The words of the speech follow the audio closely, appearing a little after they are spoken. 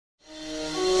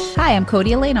Hi, I'm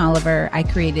Cody Elaine Oliver. I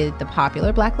created the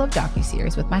popular Black Love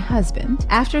docuseries with my husband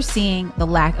after seeing the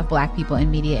lack of Black people in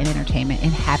media and entertainment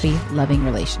in happy, loving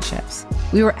relationships.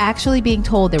 We were actually being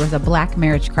told there was a Black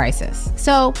marriage crisis.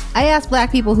 So I asked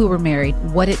Black people who were married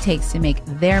what it takes to make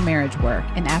their marriage work.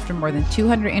 And after more than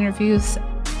 200 interviews,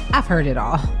 I've heard it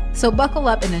all. So buckle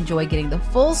up and enjoy getting the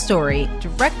full story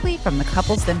directly from the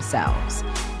couples themselves.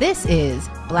 This is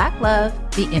Black Love,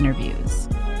 The Interviews.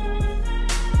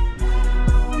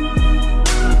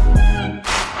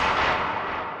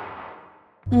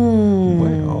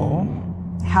 Well,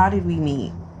 how did we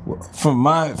meet? From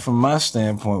my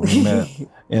standpoint, we met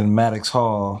in Maddox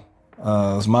Hall. It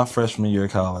was my freshman year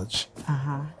of college,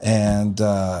 and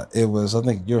it was, I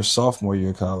think, your sophomore year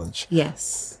of college.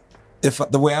 Yes. If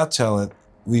the way I tell it,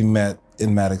 we met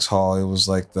in Maddox Hall. It was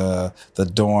like the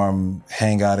dorm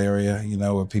hangout area,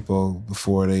 where people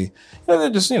before they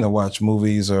just watch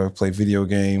movies or play video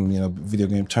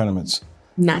game tournaments.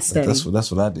 Not study. That's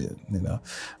what I did,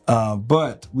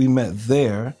 But we met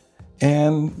there,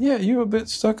 and you were a bit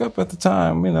stuck up at the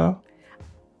time,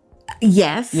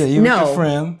 Yes. Yeah, you were your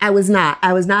friend. I was not.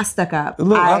 I was not stuck up.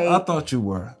 Look, I thought you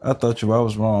were. I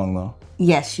was wrong, though.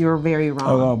 Yes, you were very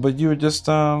wrong. Oh, but you were just,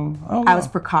 I was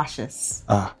precautious.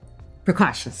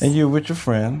 Precautious. And you were with your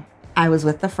friend. I was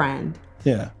with a friend.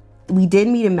 Yeah. We did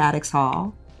meet in Maddox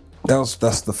Hall. That's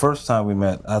the first time we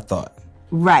met, I thought.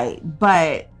 Right.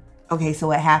 But, okay, so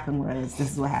this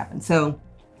is what happened. So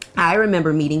I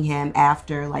remember meeting him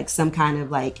after some kind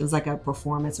of it was like a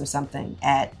performance or something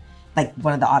at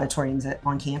one of the auditoriums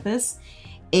on campus.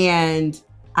 And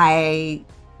I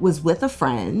was with a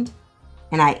friend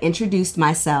and I introduced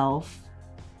myself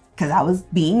because I was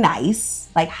being nice.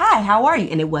 Hi, how are you?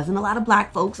 And it wasn't a lot of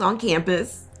Black folks on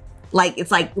campus.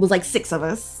 It was 6 of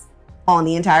us on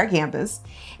the entire campus.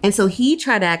 And so he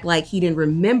tried to act like he didn't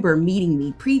remember meeting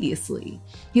me previously.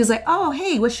 He was like, oh,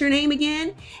 hey, what's your name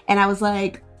again? And I was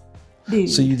like, dude.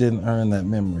 So you didn't earn that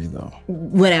memory, though.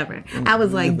 Whatever. I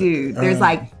was like, dude, there's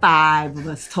 5 of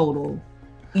us total.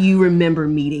 You remember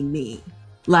meeting me.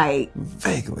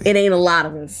 Vaguely. It ain't a lot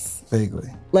of us. Vaguely.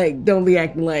 Don't be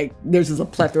acting like there's just a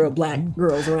plethora of Black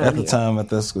girls around at the here. time, at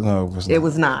this, no, it was not. It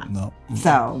was not. No.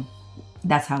 So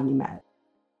that's how we met.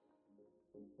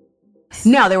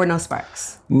 No, there were no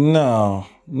sparks. No,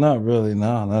 not really.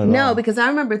 No, not at all. No, because I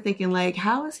remember thinking,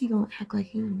 how is he going to act like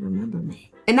he don't remember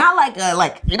me? And not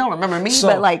you don't remember me,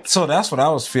 but So that's what I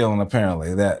was feeling,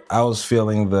 apparently. That I was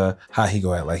feeling the, how he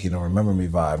go act like he don't remember me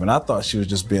vibe. And I thought she was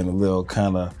just being a little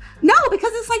kind of... No,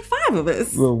 because it's 5 of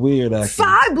us. A little weird, actually.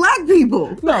 5 Black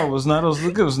people. No, it was not.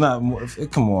 It was not more.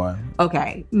 Come on.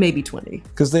 Okay, maybe 20.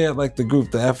 Because they had the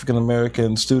group, the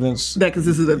African-American students. That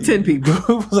consisted of 10 people.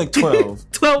 It was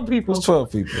 12. 12 people. It was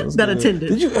 12 people. That attended.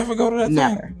 Did you ever go to that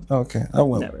Never. thing? Okay. I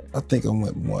went. Never. I think I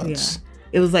went once.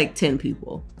 Yeah. It was 10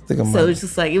 people. I think So it's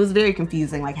just it was very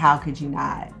confusing. How could you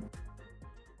not?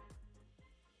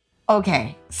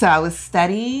 Okay, so I was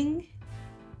studying.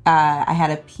 I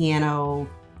had a piano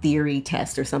theory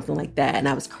test or something like that, and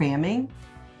I was cramming.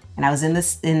 And I was in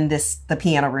the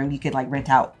piano room. You could rent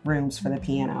out rooms for the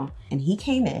piano. And he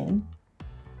came in,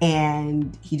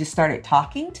 and he just started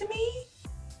talking to me.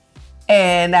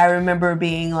 And I remember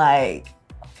being okay,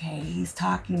 he's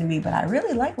talking to me, but I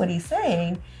really like what he's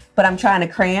saying, but I'm trying to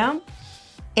cram.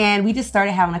 And we just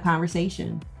started having a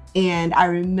conversation. And I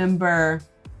remember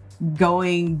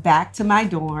going back to my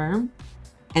dorm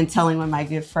and telling one of my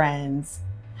good friends,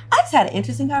 I just had an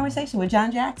interesting conversation with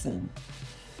John Jackson.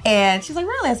 And she's like,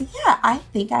 really? I was like, yeah, I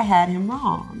think I had him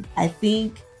wrong. I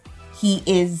think he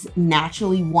is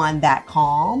naturally one that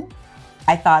calm.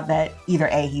 I thought that either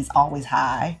A, he's always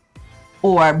high,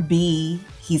 or B,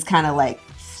 he's kind of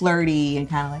flirty and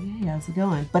kind of hey, how's it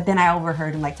going? But then I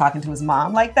overheard him talking to his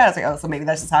mom like that. I was like, oh, so maybe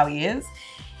that's just how he is.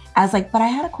 I was like, but I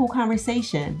had a cool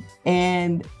conversation.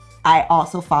 And I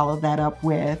also followed that up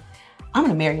with, I'm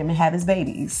gonna marry him and have his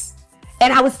babies.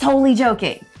 And I was totally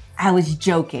joking. I was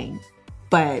joking,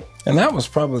 but. And that was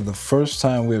probably the first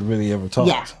time we had really ever talked.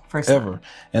 Yeah, first time. Ever.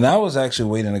 And I was actually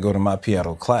waiting to go to my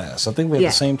piano class. I think we had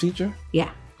the same teacher.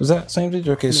 Yeah. Was that same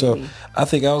teacher? Okay, Maybe. So I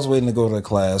think I was waiting to go to the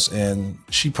class, and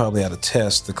she probably had to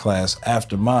test the class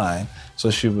after mine.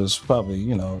 So she was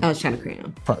probably, I was trying to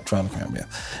cram. Trying to cram, yeah.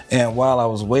 And while I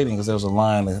was waiting, because there was a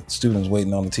line of students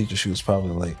waiting on the teacher, she was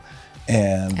probably late.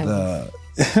 And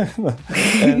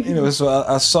and so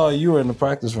I saw you were in the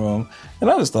practice room, and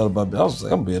I just thought about it. I was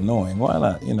like, I'm gonna be annoying. Why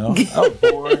not? I was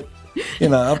bored. you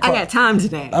know, I got time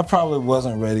today. I probably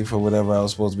wasn't ready for whatever I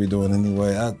was supposed to be doing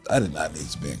anyway. I did not need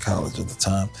to be in college at the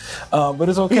time, but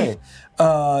it's okay.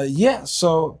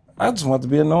 So I just wanted to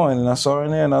be annoying, and I saw her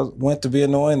in there, and I went to be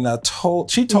annoying,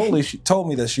 and she told me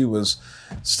that she was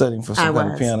studying for some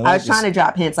kind of piano. I was trying to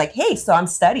drop hints like, hey, so I'm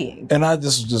studying. And I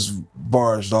just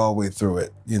barged all the way through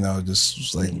it, you know, just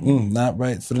was like, not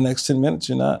right for the next 10 minutes,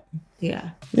 you're not.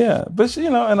 Yeah. Yeah, but you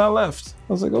know, and I left.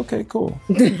 I was like, okay, cool.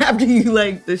 After you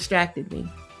like distracted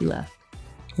me, you left.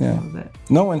 Yeah.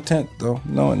 No intent though.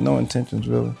 No intentions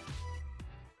really.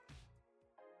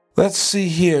 Let's see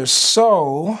here.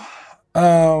 So,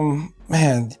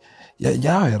 man, yeah,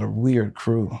 y'all had a weird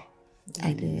crew.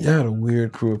 I did. Y'all had a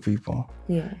weird crew of people.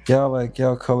 Yeah.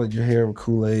 Y'all colored your hair with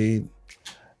Kool-Aid,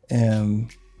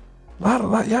 and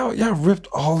y'all ripped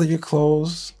all of your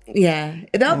clothes. Yeah,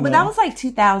 but that was like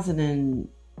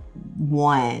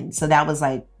 2001. So that was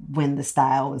like when the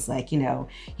style was like, you know,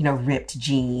 ripped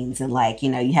jeans and like, you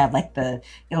know, you have like the,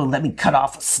 let me cut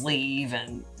off a sleeve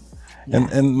and. Yeah.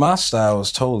 And my style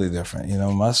was totally different. You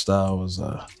know, my style was.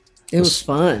 It was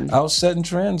fun. I was setting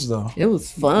trends though. It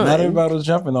was fun. Not everybody was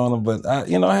jumping on them, but I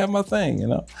had my thing. You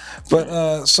know,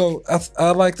 but so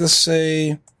I like to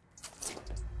say.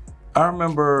 I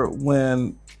remember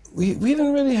when we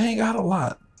didn't really hang out a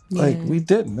lot. Yeah. Like we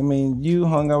didn't. I mean, you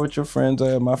hung out with your friends,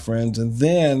 I had my friends, and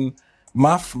then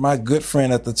my good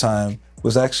friend at the time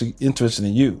was actually interested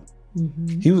in you.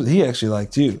 Mm-hmm. He actually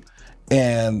liked you,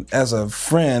 and as a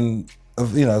friend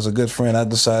as a good friend, I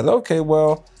decided, okay,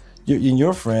 well,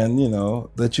 your friend, you know,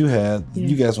 that you had,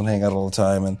 you guys would hang out all the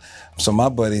time, and so my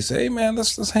buddy said, hey man,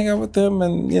 let's hang out with them,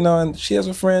 and you know, and she has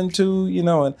a friend too, you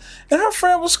know, and her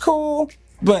friend was cool.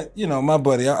 But, you know, my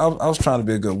buddy, I was trying to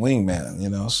be a good wingman, you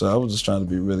know, so I was just trying to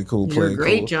be really cool, play You're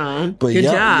great, cool. John. But Good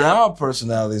job. y'all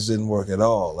personalities didn't work at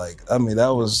all. Like, I mean,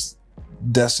 that was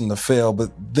destined to fail.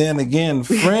 But then again,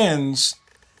 friends,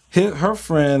 her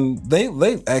friend,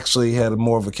 they actually had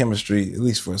more of a chemistry, at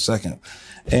least for a second.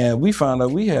 And we found out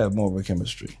we had more of a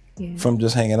chemistry from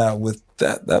just hanging out with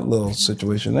that little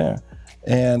situation there.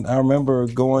 And I remember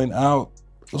going out,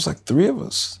 it was like 3 of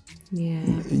us. Yeah.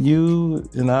 You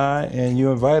and I, and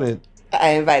you invited.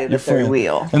 I invited your a third friend.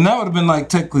 wheel. And that would have been like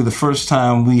technically the first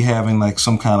time we having like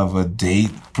some kind of a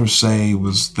date per se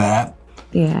was that.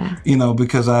 Yeah. You know,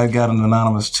 because I got an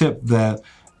anonymous tip that,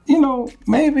 you know,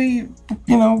 maybe,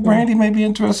 you know, Brandy may be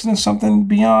interested in something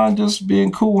beyond just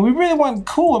being cool. We really wasn't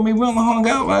cool. I mean, we only hung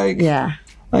out like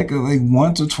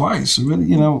once or twice, really,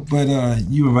 you know, but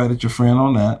you invited your friend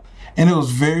on that. And it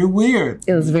was very weird.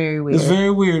 It was very weird. It's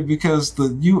very weird because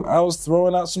I was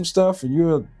throwing out some stuff and you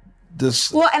were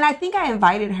just. Well, and I think I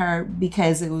invited her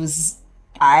because it was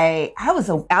I was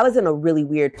in a really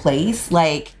weird place.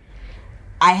 Like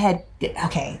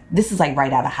this is like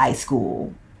right out of high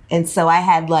school, and so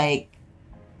I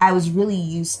was really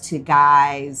used to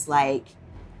guys like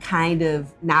kind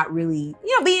of not really,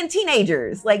 you know, being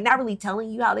teenagers, like not really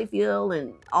telling you how they feel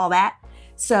and all that.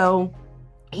 So.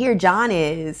 Here John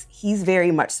is, he's very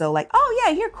much so like, oh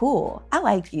yeah, you're cool. I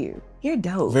like you. You're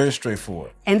dope. Very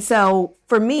straightforward. And so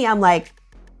for me, I'm like,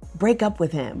 break up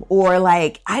with him. Or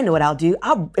like, I know what I'll do.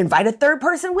 I'll invite a third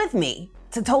person with me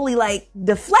to totally like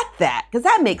deflect that. Because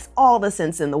that makes all the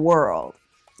sense in the world.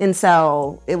 And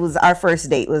so our first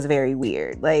date was very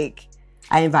weird. Like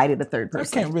I invited a third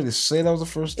person. I can't really say that was a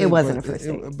first date. It wasn't a first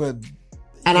date.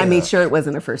 And I made sure it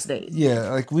wasn't a first date.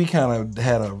 Yeah, like we kind of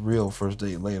had a real first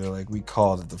date later. Like we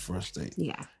called it the first date.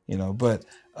 Yeah. You know, but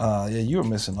you were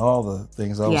missing all the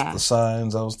things. The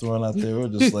signs I was throwing out there were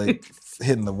just like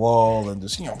hitting the wall and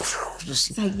just, you know,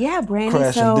 just it's like, yeah, Brandy,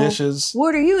 crashing dishes.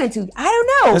 What are you into? I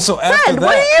don't know. And so after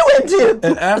what are you into?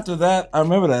 And after that, I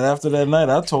remember that after that night,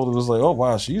 I told her, it was like, oh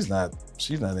wow, she's not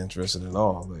interested at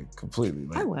all, like completely.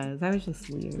 Like, I was just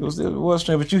weird. It was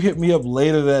strange, but you hit me up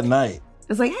later that night.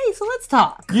 It's like, hey, so let's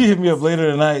talk. You hit me up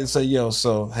later tonight and say, yo,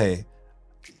 so hey,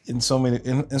 in so many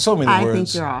words. I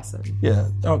think you're awesome. Yeah.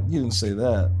 Oh, you didn't say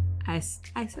that. I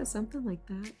said something like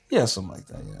that. Yeah, something like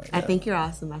that. Yeah. I think you're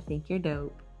awesome. I think you're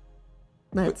dope.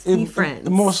 Let's be friends.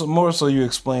 More so you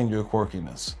explained your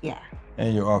quirkiness. Yeah.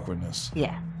 And your awkwardness.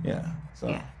 Yeah. Yeah. So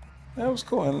that was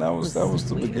cool. And that was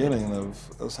the beginning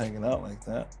of us hanging out like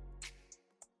that.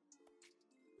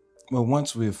 Well,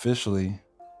 once we officially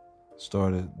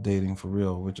started dating for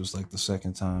real, which was like the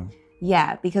second time.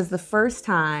 Yeah, because the first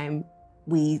time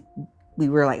we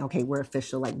were like, okay, we're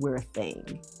official, like we're a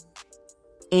thing.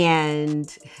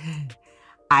 And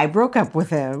I broke up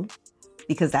with him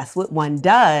because that's what one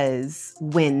does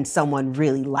when someone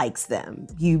really likes them.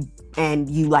 You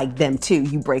like them too.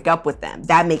 You break up with them.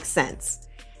 That makes sense.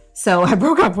 So I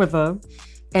broke up with him.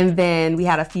 And then we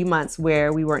had a few months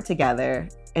where we weren't together.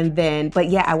 And then, but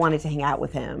yeah, I wanted to hang out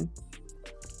with him.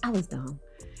 I was dumb.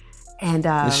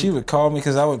 And she would call me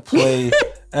because I would play.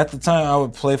 At the time, I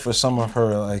would play for some of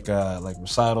her like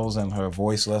recitals and her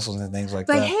voice lessons and things like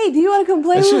that. Like, hey, do you want to come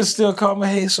play? And with she would still call me,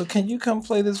 hey, so can you come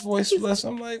play this voice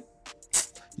lesson? I'm like,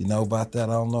 you know about that?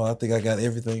 I don't know. I think I got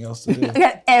everything else to do. I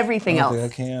got everything else. I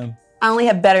think I can. I only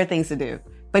have better things to do.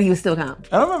 But he would still come.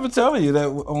 I remember telling you that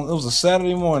it was a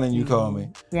Saturday morning you called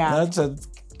me. Yeah. And I said,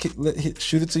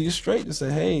 shoot it to you straight and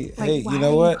say, hey, Why you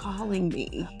know what? Are you calling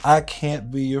me? I can't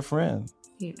be your friend.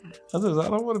 Yeah. I said, I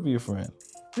don't want to be your friend.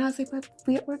 And I was like, but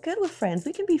we're good with friends.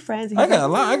 We can be friends. I got a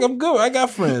lot. I'm good. I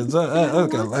got friends. I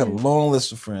have a long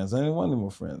list of friends. I didn't want any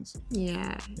more friends.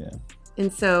 Yeah. Yeah.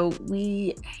 And so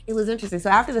it was interesting. So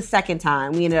after the second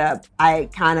time, I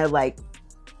kind of like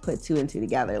put two and two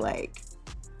together. Like,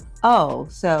 oh,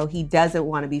 so he doesn't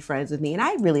want to be friends with me. And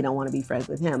I really don't want to be friends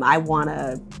with him. I want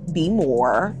to be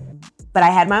more. But I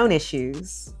had my own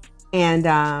issues. And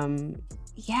after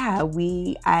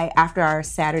our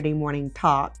Saturday morning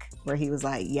talk, where he was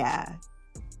like, yeah,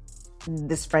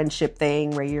 this friendship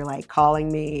thing where you're like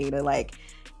calling me to like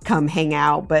come hang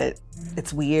out, but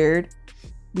it's weird.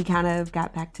 We kind of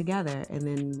got back together, and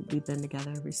then we've been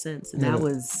together ever since. And that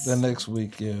was the next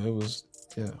week. Yeah, it was.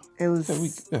 Yeah, it was.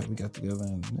 Yeah, we got together,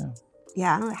 and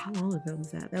yeah. I don't know how long ago was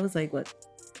that. That was like what,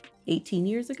 18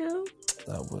 years ago.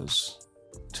 That was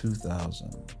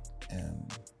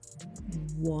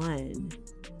 2001.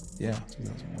 Yeah,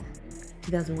 2001.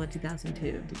 2001,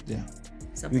 2002. Yeah.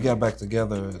 Something. We got back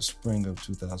together in spring of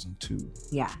 2002.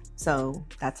 Yeah, so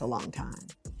that's a long time.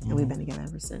 And we've been together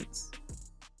ever since.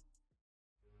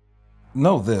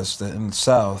 Know this, that in the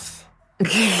South,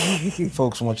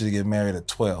 folks want you to get married at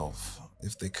 12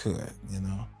 if they could, you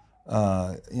know.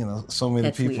 So many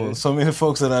That's people, weird. so many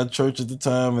folks at our church at the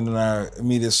time and in our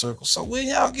immediate circle. So when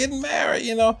y'all getting married,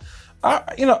 you know?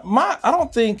 I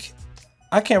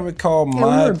can't recall my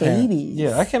parents. Babies.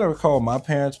 Yeah, I can't recall my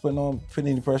parents putting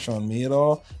any pressure on me at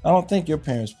all. I don't think your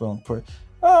parents put on pressure.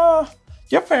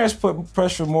 Your parents put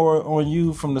pressure more on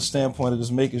you from the standpoint of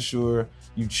just making sure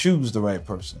you choose the right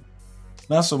person.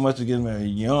 Not so much of getting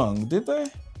married young, did they?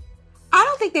 I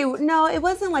don't think they were. No, it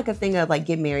wasn't like a thing of like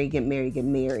get married.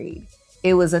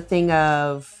 It was a thing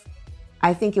of,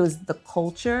 I think it was the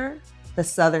culture, the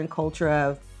Southern culture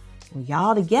of, well,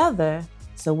 y'all together.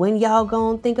 So when y'all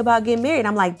gonna think about getting married?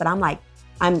 I'm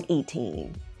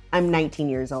 18. I'm 19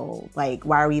 years old. Like,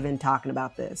 why are we even talking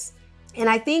about this? And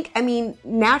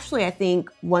naturally,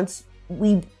 once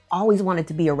we always wanted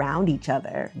to be around each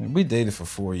other. We dated for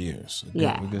 4 years.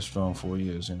 A good strong 4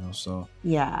 years, you know, so.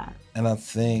 Yeah. And I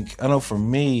know for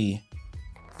me,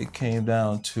 it came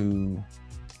down to,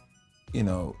 you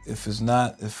know, if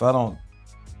I don't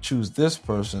choose this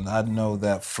person, I know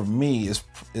that for me,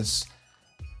 it's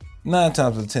 9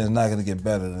 times out of 10, it's not going to get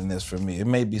better than this for me. It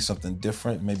may be something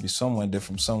different, maybe someone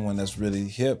different, someone that's really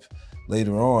hip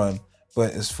later on.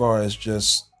 But as far as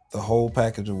just the whole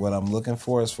package of what I'm looking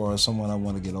for, as far as someone I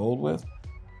want to get old with,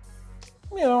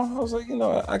 you know, I was like,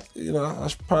 I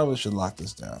probably should lock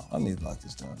this down. I need to lock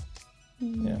this down.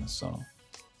 Mm-hmm. Yeah, so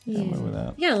I remember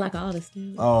that. You gotta lock all this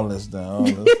down. All this down.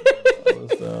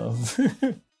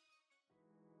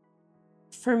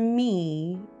 For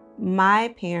me,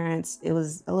 my parents, it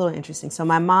was a little interesting. So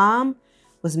my mom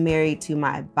was married to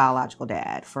my biological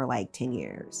dad for like 10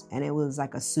 years. And it was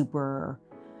like a super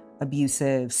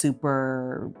abusive,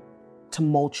 super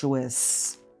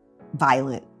tumultuous,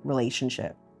 violent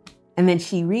relationship. And then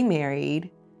she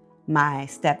remarried my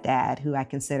stepdad, who I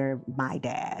consider my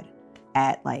dad,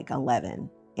 at like 11.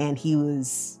 And he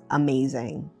was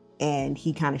amazing. And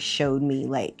he kind of showed me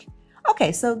like,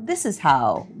 okay, so this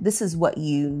is what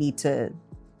you need to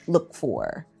look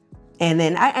for. And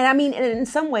then, in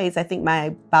some ways, I think my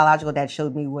biological dad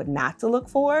showed me what not to look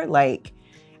for. Like,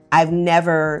 I've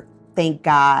never, thank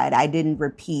God, I didn't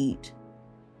repeat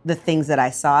the things that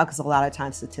I saw, because a lot of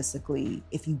times statistically,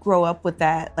 if you grow up with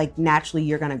that, like naturally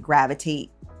you're going to gravitate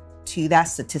to that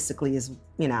statistically is,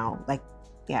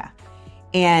 yeah.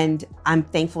 And I'm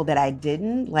thankful that I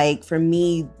didn't. Like, for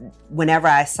me, whenever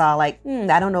I saw like,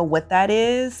 I don't know what that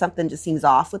is, something just seems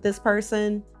off with this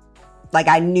person, like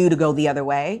I knew to go the other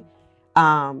way.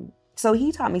 So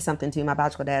he taught me something too. My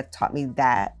biological dad taught me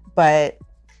that. But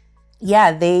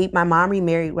yeah, my mom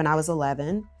remarried when I was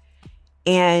 11,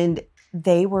 and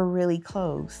they were really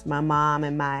close. My mom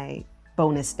and my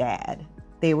bonus dad,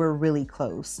 they were really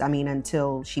close.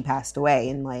 Until she passed away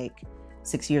in like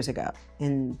 6 years ago.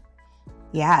 And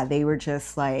yeah, they were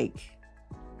just like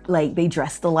they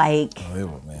dressed alike. Oh, they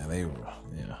were,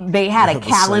 yeah. They had a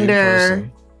calendar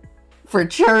for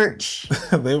church.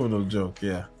 They were no joke,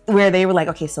 yeah. Where they were like,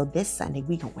 okay, so this Sunday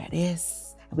we gonna wear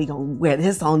this. we gonna wear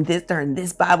this on this during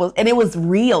this Bible. And it was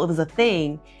real. It was a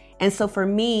thing. And so for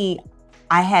me,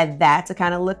 I had that to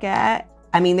kind of look at.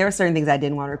 I mean, there are certain things I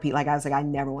didn't want to repeat. Like I was like, I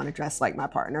never want to dress like my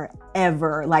partner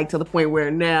ever. Like to the point where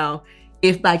now,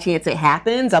 if by chance it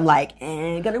happens, I'm like,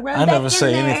 gonna run I back never in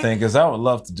say there. anything because I would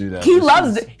love to do that. He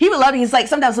loves it. He would love it. He's like,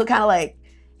 sometimes he'll kind of like,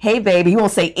 hey, baby. He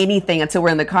won't say anything until we're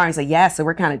in the car. He's like, yeah, so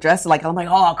we're kind of dressed like, I'm like,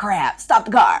 oh, crap, stop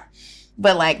the car.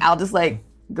 But like, I'll just like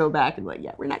go back and be like,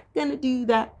 yeah, we're not gonna do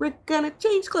that. We're gonna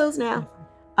change clothes now.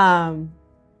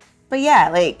 But yeah,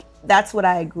 like, that's what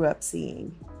I grew up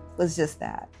seeing, was just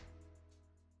that.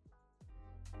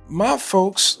 My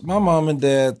folks, my mom and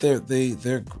dad, they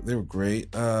were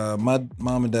great. My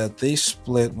mom and dad, they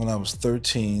split when I was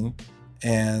 13,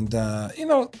 and I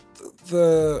didn't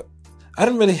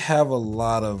really have a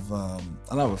lot of.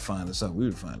 And I would find this out. We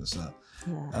would find this out.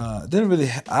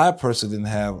 Yeah. I personally didn't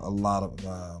have a lot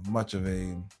of much of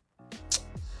a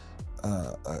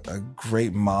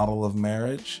great model of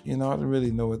marriage. I didn't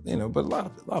really know it. But a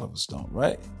lot of us don't,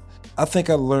 right? I think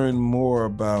I learned more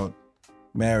about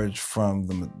marriage from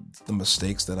the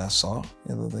mistakes that I saw,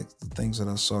 the things that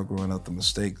I saw growing up, the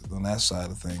mistakes on that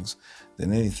side of things,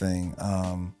 than anything.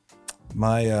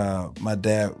 My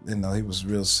dad, he was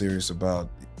real serious about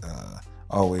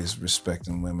always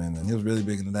respecting women, and he was really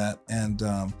big into that. And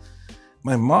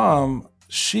my mom,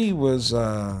 she was,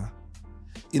 sorry.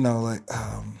 All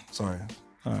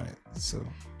right, so.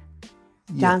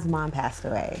 Yeah. John's mom passed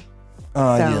away.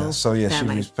 So she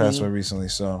passed away recently.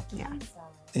 So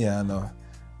yeah, I know.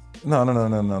 No.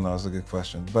 It's a good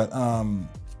question, but I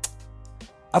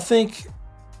think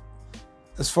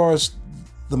as far as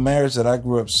the marriage that I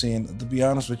grew up seeing, to be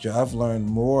honest with you, I've learned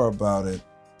more about it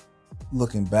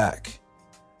looking back.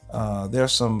 There are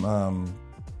some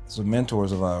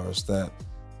mentors of ours that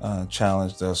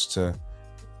challenged us to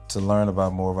learn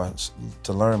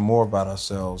more about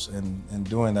ourselves, and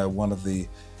doing that, one of the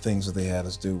things that they had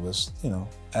us do was,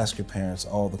 ask your parents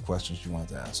all the questions you want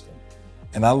to ask them.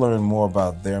 And I learned more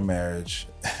about their marriage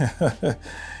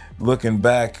looking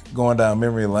back, going down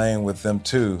memory lane with them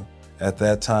too. At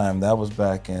that time, that was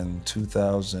back in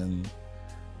 2010,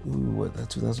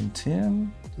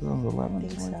 2011,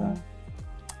 something like that.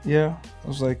 Yeah, I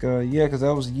was like, because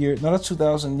that was that's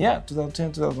 2000,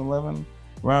 2010, 2011,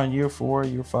 around year 4,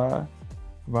 year 5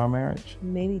 of our marriage.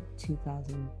 Maybe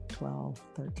 2012,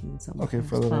 13, something. Okay,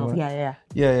 further than that.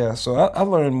 Yeah. So I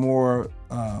learned more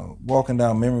walking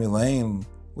down memory lane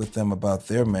with them about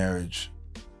their marriage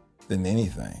than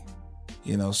anything.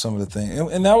 Some of the things,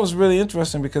 and that was really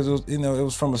interesting because it was, it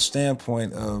was from a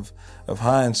standpoint of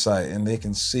hindsight, and they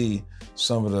can see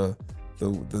some of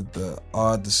the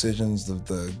odd decisions,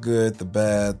 the good, the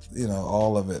bad,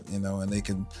 all of it, and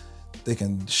they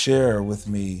can share with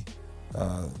me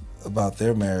about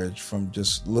their marriage from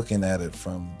just looking at it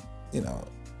from a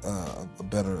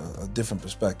different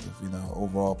perspective,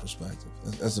 overall perspective,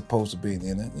 as opposed to being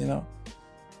in it.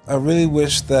 I really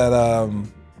wish that,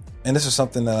 and this is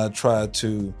something that I try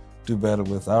to do better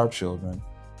with our children,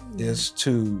 is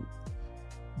to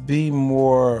be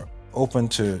more open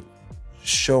to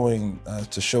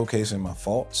showcasing my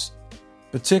faults,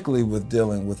 particularly with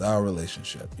dealing with our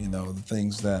relationship. The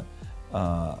things that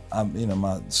my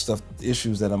stuff,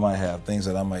 issues that I might have, things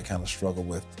that I might kind of struggle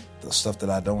with, the stuff that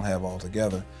I don't have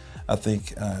altogether. I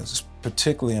think,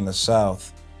 particularly in the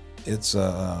South, it's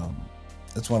one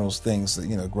of those things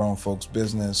that, grown folks'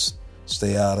 business,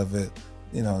 stay out of it.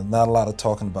 Not a lot of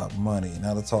talking about money,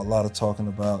 not a lot of talking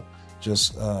about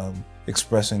just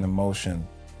expressing emotion,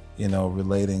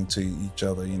 relating to each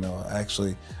other,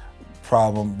 actually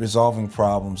resolving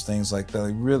problems, things like that.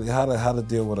 Like really how to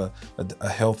deal with a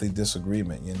healthy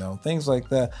disagreement, things like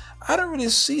that. I don't really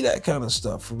see that kind of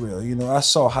stuff for real. I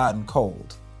saw hot and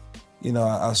cold.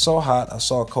 I saw hot, I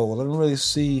saw cold. I didn't really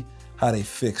see how they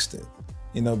fixed it,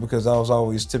 because I was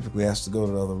always typically asked to go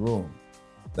to the other room,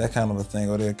 that kind of a thing,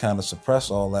 or they'd kind of suppress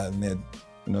all that and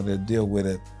they'd deal with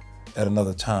it at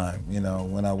another time,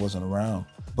 when I wasn't around.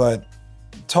 But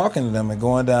talking to them and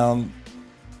going down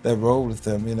that road with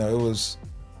them,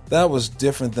 that was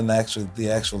different than the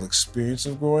actual experience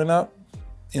of growing up.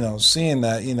 Seeing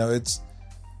that,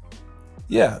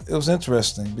 it was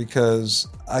interesting because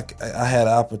I had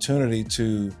an opportunity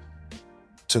to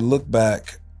look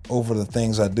back over the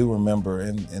things I do remember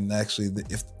and actually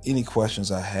if any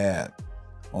questions I had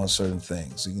on certain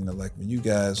things, like when you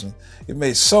guys, it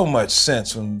made so much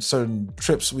sense when certain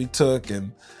trips we took,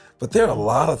 but there are a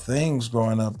lot of things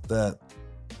growing up that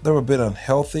were a bit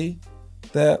unhealthy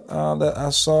that I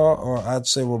saw, or I'd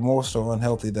say were more so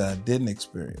unhealthy that I didn't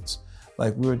experience.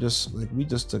 Like we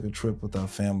just took a trip with our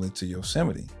family to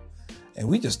Yosemite, And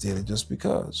we just did it just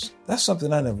because. That's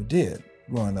something I never did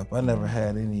growing up. I never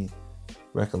had any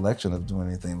recollection of doing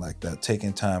anything like that,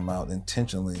 taking time out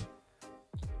intentionally,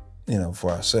 for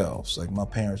ourselves. Like my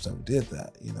parents never did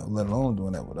that, let alone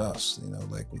doing that with us,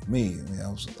 like with me. I mean, I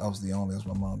was the only, I was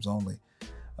my mom's only.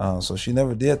 So she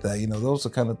never did that. Those are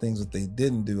the kind of things that they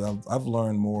didn't do. I've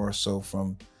learned more so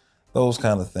from those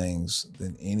kind of things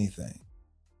than anything.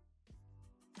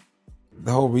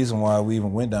 The whole reason why we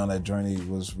even went down that journey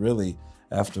was really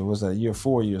after, was that year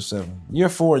 4, year 7? Year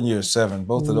 4 and year 7,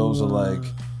 both of those are like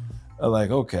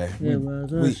okay. We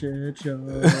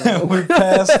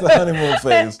passed the honeymoon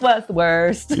phase. What's the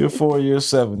worst? Year 4, year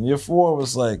 7. Year 4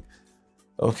 was like,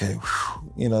 okay,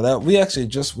 that we actually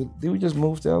did we just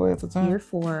move to LA at the time? Year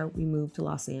 4, we moved to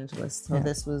Los Angeles. So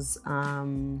this was,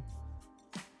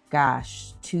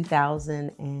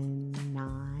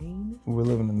 2009. We were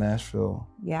living in Nashville.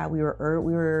 Yeah, we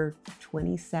were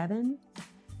 27,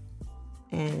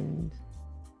 and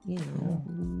we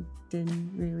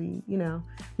didn't really,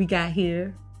 we got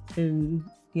here, and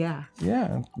yeah.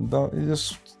 Yeah, you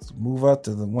just move out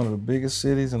to one of the biggest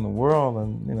cities in the world,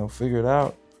 and figure it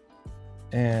out,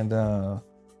 and I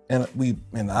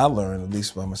learned, at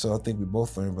least by myself. I think we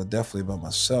both learned, but definitely by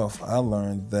myself, I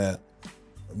learned that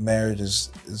marriage is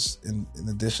in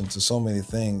addition to so many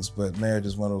things, but marriage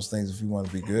is one of those things, if you want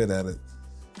to be good at it,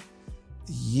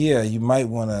 you might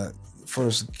want to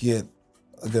first get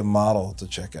a good model to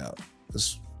check out.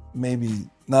 Because maybe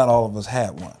not all of us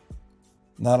had one.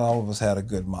 Not all of us had a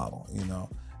good model,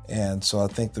 And so I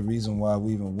think the reason why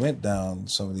we even went down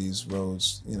some of these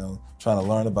roads, trying to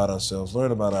learn about ourselves,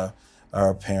 learn about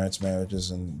our parents'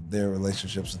 marriages and their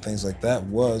relationships and things like that,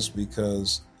 was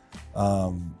because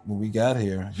when we got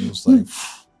here, it was like,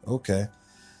 okay,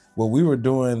 what we were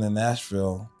doing in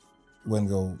Nashville wouldn't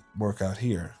go work out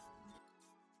here.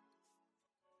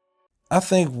 I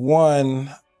think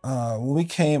when we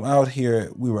came out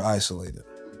here, we were isolated.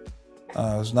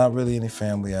 There's not really any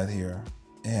family out here.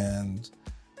 And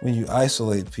when you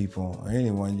isolate people or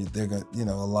anyone, they're going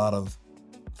a lot of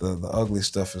the ugly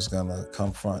stuff is going to come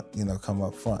up front,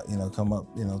 come up,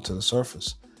 to the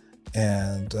surface.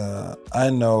 And I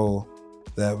know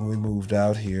that when we moved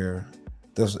out here,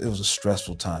 it was a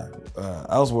stressful time.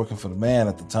 I was working for the man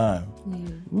at the time.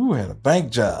 We had a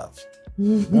bank job.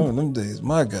 Remember them days?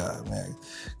 My God, man,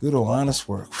 good old honest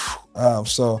work.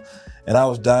 And I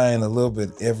was dying a little bit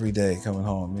every day coming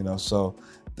home. So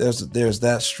there's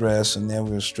that stress, and then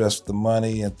we were stressed with the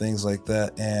money and things like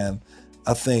that. And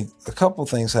I think a couple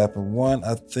things happened. One,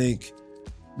 I think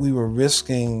we were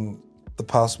risking the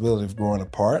possibility of growing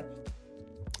apart.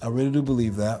 I really do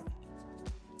believe that,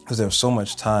 because there's so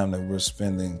much time that we're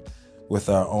spending with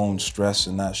our own stress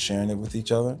and not sharing it with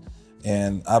each other.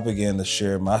 And I began to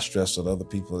share my stress with other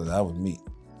people that I would meet,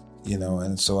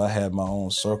 and so I had my own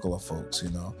circle of folks,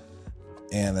 and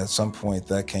at some point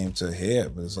that came to a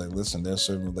head. But it's like, listen, there's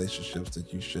certain relationships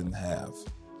that you shouldn't have,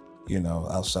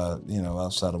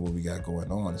 outside of what we got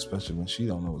going on, especially when she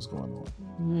don't know what's going on.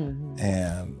 Mm-hmm.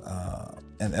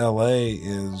 And LA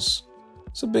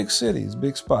it's a big city, it's a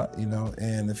big spot,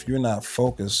 and if you're not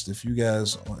focused, if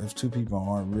two people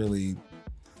aren't really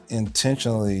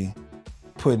intentionally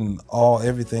putting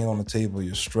everything on the table,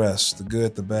 your stress, the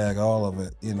good, the bad, all of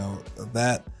it,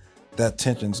 that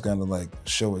tension's gonna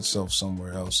show itself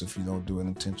somewhere else if you don't do it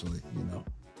intentionally,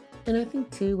 And I think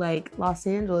too, Los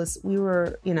Angeles, we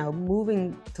were,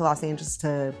 moving to Los Angeles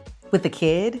with the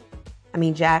kid. I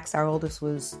mean, Jax, our oldest,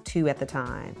 was 2 at the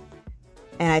time.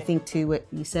 And I think too, what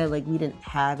you said, we didn't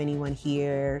have anyone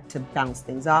here to bounce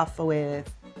things off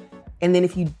with. And then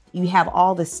if you have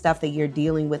all this stuff that you're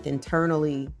dealing with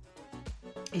internally,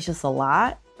 it's just a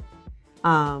lot.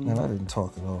 And I didn't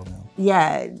talk at all now.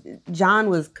 Yeah, John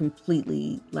was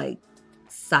completely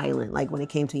silent, when it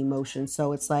came to emotions.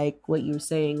 So it's what you were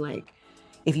saying,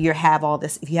 if you have all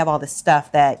this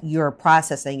stuff that you're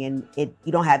processing and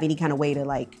you don't have any kind of way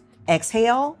to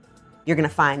exhale, you're gonna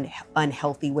find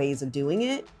unhealthy ways of doing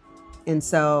it. And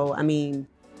so, I mean,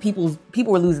 people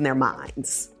were losing their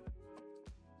minds.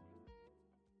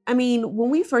 I mean, when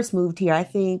we first moved here, I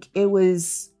think it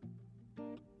was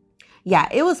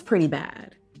pretty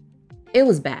bad. It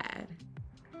was bad.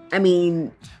 I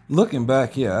mean, looking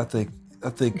back, I think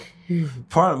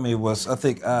part of me was,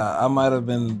 I might have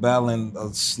been battling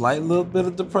a slight little bit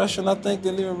of depression. I think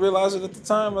didn't even realize it at the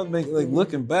time. I think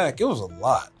looking back, it was a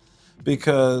lot,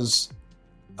 because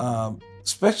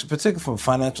especially particularly from a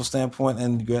financial standpoint,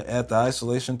 and you add the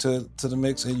isolation to the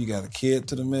mix, and you got a kid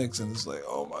to the mix, and it's like,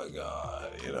 oh my God,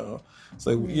 it's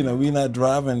like, we're not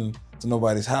driving to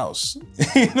nobody's house.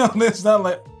 It's not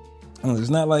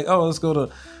like, oh, let's go to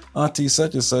auntie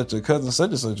such and such or cousin such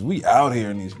and such. We out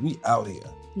here we out here.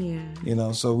 Yeah. You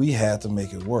know, so we had to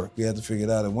make it work. We had to figure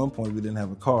it out. At one point, we didn't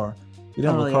have a car. We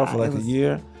didn't have a car for like a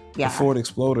year. Yeah. The Ford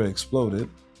Exploder exploded.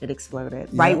 It exploded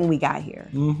right when we got here.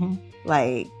 Mm-hmm.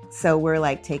 Like, so we're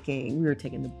like we were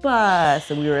taking the bus,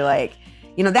 and we were like,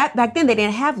 you know, that back then they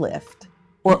didn't have Lyft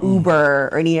or Uber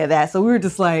or any of that. So we were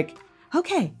just like,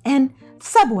 okay, and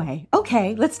Subway.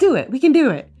 Okay, let's do it. We can do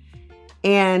it.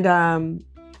 And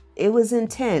it was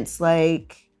intense.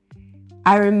 Like,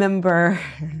 I remember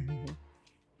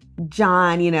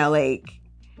John, you know, like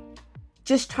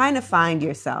just trying to find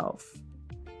yourself.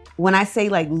 When I say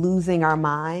like losing our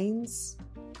minds,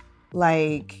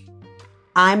 like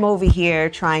I'm over here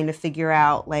trying to figure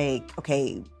out like,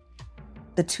 okay,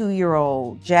 the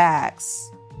 2-year-old Jax,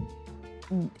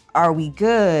 are we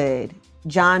good?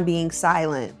 John being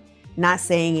silent, not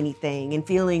saying anything and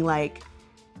feeling like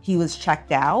he was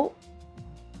checked out.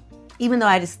 Even though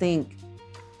I just think,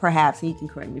 perhaps, and you can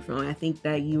correct me if I'm wrong, I think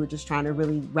that you were just trying to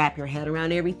really wrap your head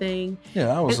around everything.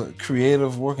 Yeah, I was a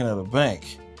creative working at a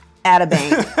bank. At a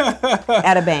bank.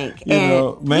 At a bank. You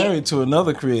know, married to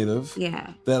another creative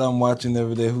that I'm watching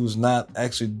every day who's not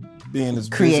actually being as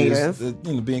creative. Busy as,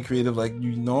 you know, being creative like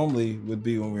you normally would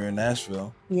be when we were in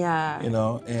Nashville. Yeah. You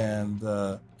know, and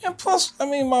plus, I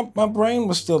mean, my brain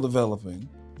was still developing.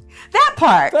 That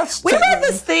part. We read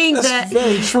this thing that's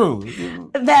very true.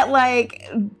 That like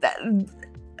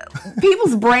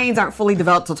people's brains aren't fully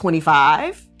developed till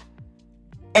 25,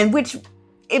 and which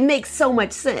it makes so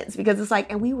much sense because it's like,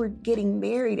 and we were getting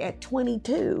married at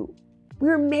 22. We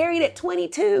were married at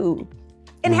 22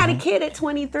 and had a kid at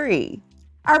 23.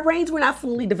 Our brains were not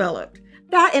fully developed.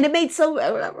 And it made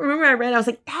I remember I read, I was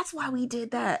like, that's why we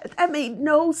did that. That made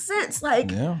no sense.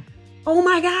 Like, oh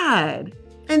my God.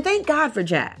 And thank God for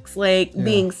Jax, like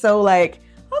being so like,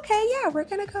 okay, yeah, we're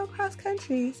going to go cross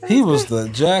country.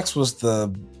 Jax was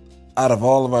the, out of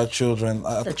all of our children,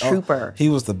 the trooper. He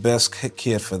was the best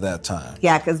kid for that time.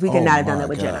 Yeah, because we could not have done that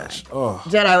with Jedi. Oh.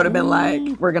 Jedi would have been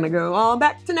like, we're going to go all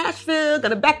back to Nashville,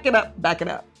 going to back it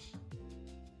up.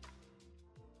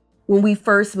 When we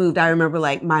first moved, I remember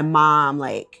like my mom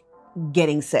like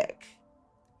getting sick.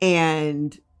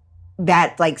 And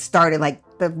that like started like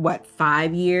the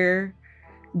 5-year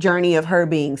journey of her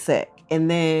being sick. And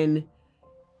then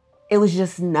it was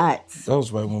just nuts. That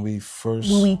was right when we first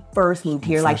moved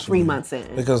here, like 3 months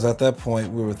in. Because at that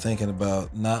point we were thinking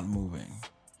about not moving.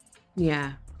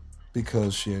 Yeah.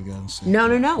 Because she had gotten sick. No.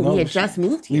 We had just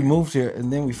moved here. We moved here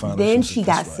and then we found out. Then she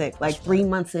got sick, like 3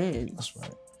 months in. That's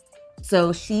right.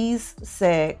 So she's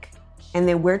sick, and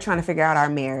then we're trying to figure out our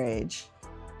marriage.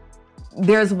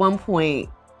 There's one point,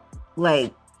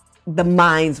 like, the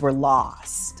minds were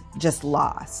lost. Just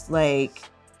lost. Like,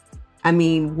 I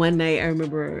mean, one night I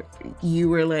remember you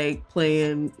were like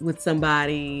playing with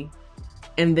somebody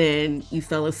and then you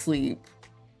fell asleep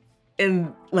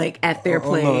and like at their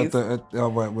place. With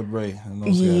Ray and those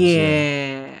guys.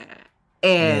 Yeah.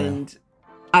 And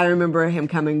I remember him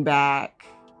coming back.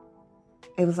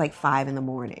 It was like 5 a.m.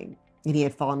 and he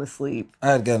had fallen asleep.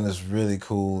 I had gotten this really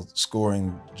cool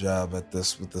scoring job with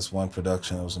this one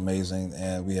production. It was amazing.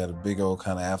 And we had a big old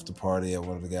kind of after party at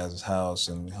one of the guys' house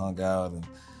and we hung out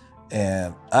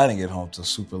and I didn't get home till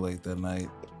super late that night.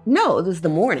 No, it was the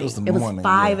morning. It was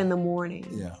 5 a.m.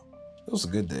 Yeah. Those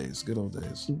were good days, good old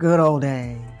days. Good old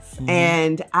days. Mm-hmm.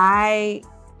 And I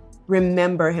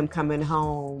remember him coming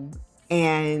home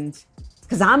and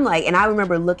because I'm like, and I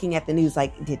remember looking at the news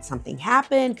like, did something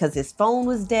happen? Because his phone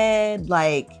was dead.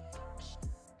 Like,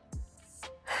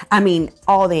 I mean,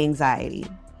 all the anxiety.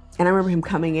 And I remember him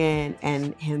coming in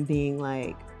and him being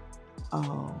like,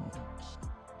 oh.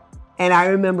 And I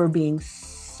remember being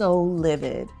so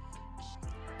livid.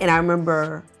 And I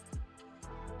remember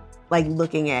like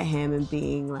looking at him and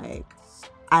being like,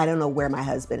 I don't know where my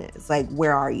husband is. Like,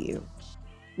 where are you?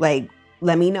 Like,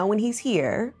 let me know when he's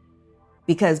here.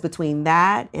 Because between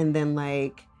that and then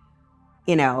like,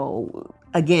 you know,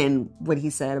 again, what he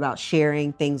said about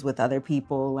sharing things with other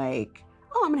people, like,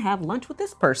 oh, I'm going to have lunch with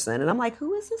this person. And I'm like,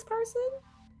 who is this person?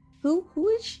 Who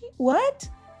is she? What?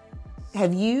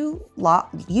 You've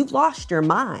lost your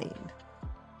mind.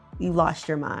 You've lost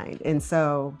your mind. And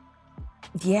so,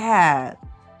 yeah,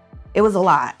 it was a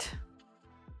lot.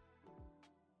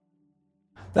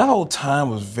 That whole time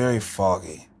was very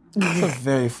foggy. It's a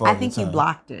very foggy time. I think you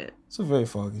blocked it. It's a very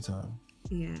foggy time.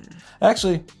 Yeah.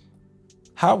 Actually,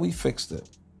 how we fixed it.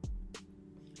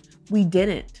 We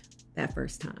didn't that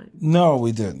first time. No,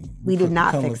 we didn't. We did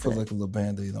not fix it. Put like a little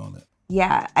Band-Aid on it.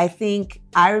 Yeah,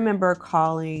 I remember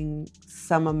calling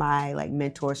some of my like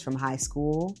mentors from high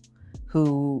school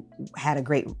who had a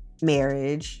great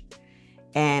marriage.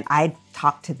 And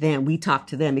we talked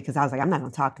to them because I was like, I'm not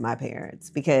going to talk to my parents.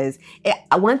 Because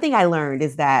one thing I learned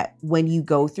is that when you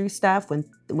go through stuff,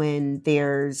 when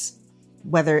there's,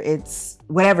 whether it's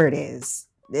whatever it is,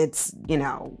 it's,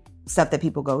 stuff that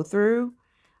people go through,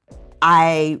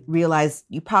 I realized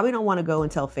you probably don't want to go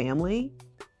and tell family,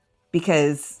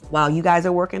 because while you guys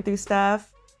are working through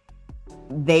stuff,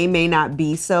 they may not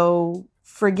be so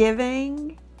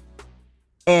forgiving.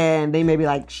 And they may be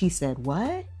like, she said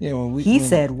what? Yeah, he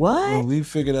said what? When we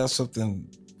figured out something,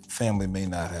 family may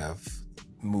not have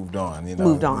moved on.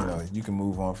 Moved on. You can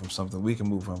move on from something. We can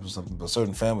move on from something. But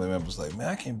certain family members like, man,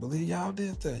 I can't believe y'all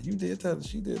did that. You did that.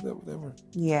 She did that. Whatever.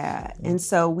 Yeah. And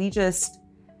so we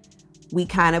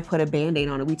kind of put a Band-Aid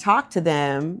on it. We talked to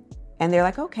them, and they're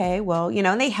like, okay, well,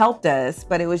 and they helped us,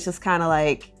 but it was just kind of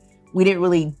like we didn't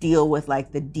really deal with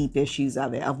like the deep issues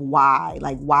of it, of why.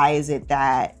 Like, why is it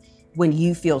that when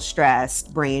you feel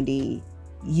stressed, Brandy,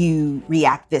 you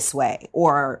react this way?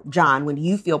 Or John, when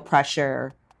you feel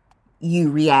pressure,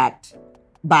 you react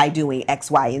by doing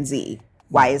X, Y, and Z.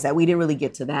 Why is that? We didn't really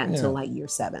get to that until like year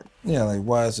 7. Yeah, like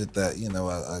why is it that,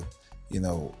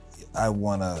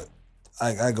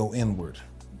 I go inward,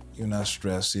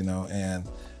 stressed, and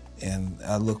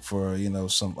I look for,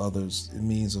 some others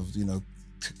means of,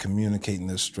 communicating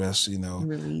this stress,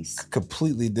 release.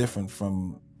 Completely different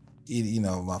from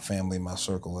my family, my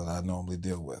circle that I normally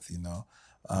deal with, it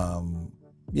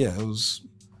was,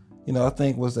 I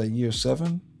think was that year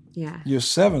 7? Yeah. Year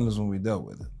 7 is when we dealt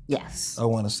with it. Yes. I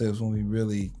want to say it was when we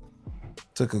really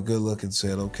took a good look and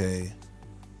said, okay,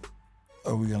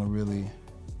 are we going to really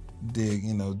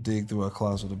dig through our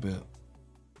closet a bit?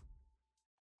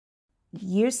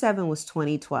 Year 7 was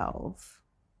 2012.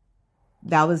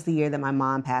 That was the year that my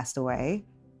mom passed away.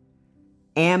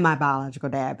 And my biological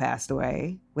dad passed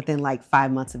away within like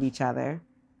 5 months of each other.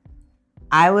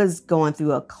 I was going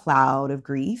through a cloud of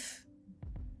grief.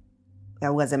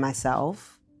 That wasn't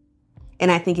myself. And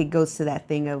I think it goes to that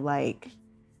thing of like,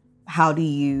 how do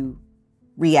you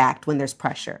react when there's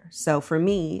pressure? So for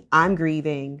me, I'm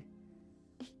grieving.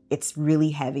 It's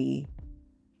really heavy.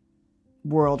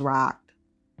 World rocked.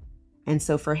 And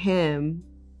so for him,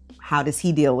 how does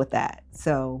he deal with that?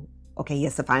 So, okay, he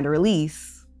has to find a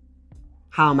release.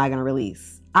 How am I going to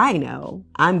release? I know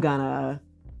I'm going to,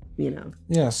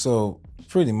 Yeah, so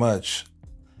pretty much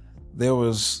there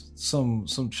was some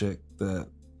chick that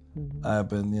I've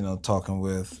been, talking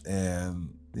with, and,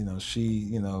 she,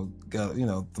 got,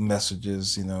 the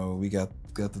messages, we got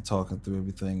to talking through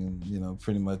everything, and,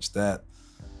 pretty much that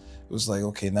it was like,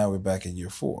 okay, now we're back in year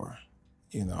 4,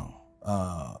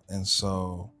 and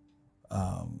so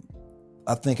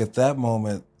I think at that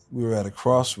moment we were at a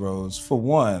crossroads. For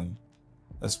one,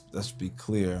 let's be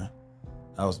clear,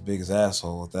 I was the biggest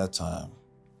asshole at that time.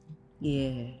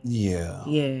 Yeah. Yeah.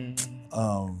 Yeah.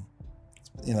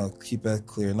 Keep that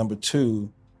clear. Number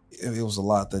 2, it was a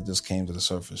lot that just came to the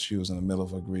surface. She was in the middle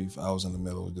of her grief. I was in the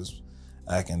middle of just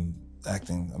acting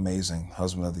amazing.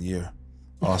 Husband of the year.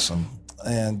 Awesome.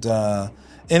 And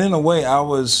in a way I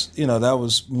was, that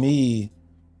was me,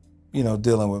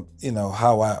 dealing with,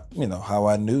 how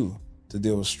I knew to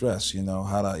deal with stress,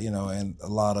 how to, and a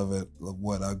lot of it,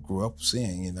 what I grew up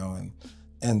seeing,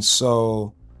 and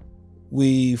so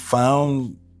we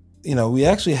found, we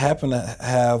actually happen to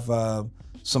have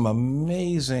some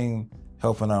amazing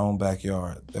help in our own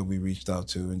backyard that we reached out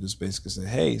to and just basically said,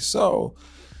 hey, so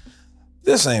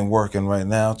this ain't working right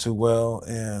now too well.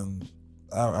 And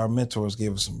our mentors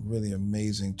gave us some really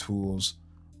amazing tools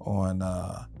on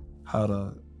how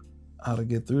to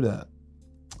get through that.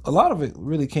 A lot of it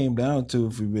really came down to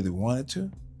if we really wanted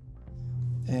to.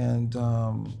 And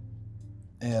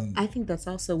I think that's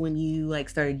also when you like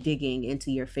started digging into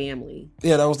your family.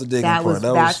 Yeah, that was the digging part.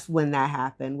 That's when that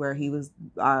happened, where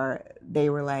they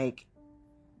were like,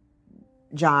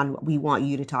 John, we want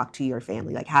you to talk to your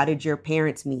family. Like, how did your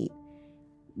parents meet?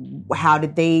 How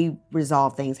did they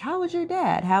resolve things? How was your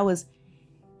dad?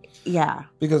 Yeah.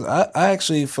 Because I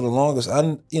actually, for the longest,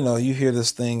 you hear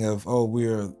this thing of, oh,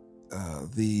 we're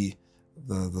the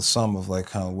sum of like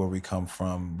kind of where we come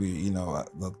from. We,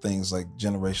 the things like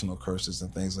generational curses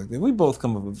and things like that. We both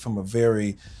come from a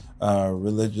very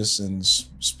religious and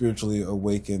spiritually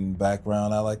awakened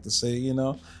background, I like to say,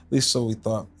 at least so we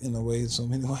thought in a way, in so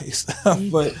many ways.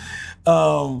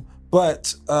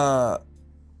 but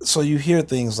so you hear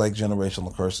things like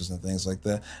generational curses and things like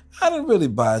that. I didn't really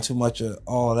buy too much of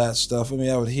all of that stuff. I mean,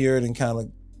 I would hear it and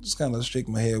kind of shake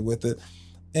my head with it.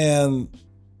 And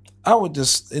I would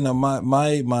just, my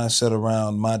mindset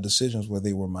around my decisions where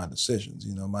they were my decisions.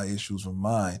 My issues were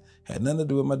mine. Had nothing to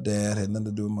do with my dad, had nothing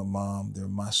to do with my mom. They were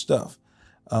my stuff.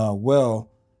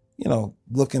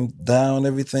 looking down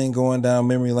everything, going down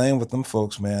memory lane with them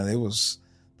folks, man, that was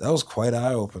quite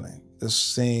eye-opening.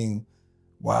 Just seeing,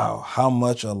 wow, how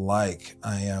much alike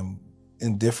I am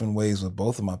in different ways with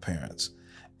both of my parents,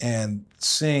 and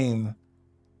seeing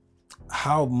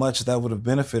how much that would have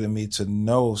benefited me to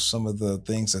know some of the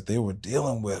things that they were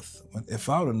dealing with. If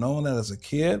I would have known that as a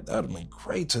kid, that would have been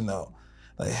great to know.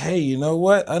 Like, hey, you know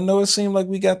what? I know it seemed like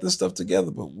we got this stuff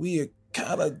together, but we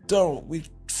kind of don't. We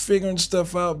figuring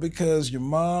stuff out because your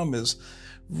mom is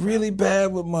really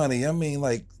bad with money. I mean,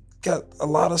 like, got a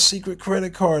lot of secret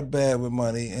credit card bad with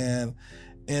money. And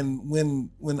when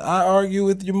I argue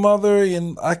with your mother,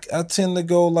 and I tend to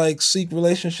go like seek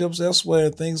relationships elsewhere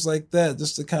and things like that,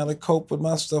 just to kind of cope with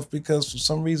my stuff, because for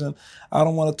some reason I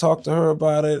don't want to talk to her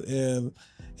about it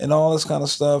and all this kind of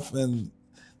stuff. And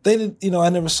they didn't, I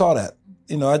never saw that.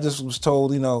 I just was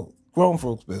told, grown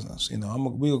folks business.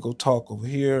 We'll go talk over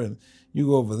here and you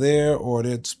go over there, or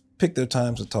they'd pick their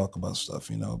times to talk about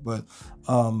stuff, But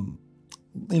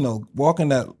walking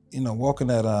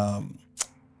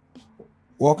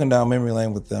down memory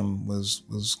lane with them was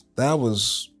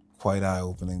quite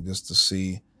eye-opening, just to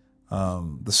see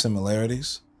the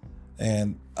similarities.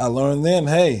 And I learned then,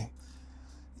 hey,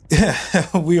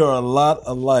 we are a lot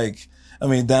alike. I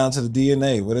mean, down to the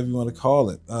DNA, whatever you want to call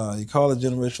it. You call it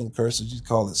generational curses, you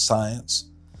call it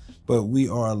science, but we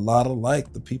are a lot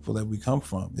alike, the people that we come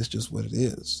from. It's just what it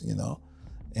is,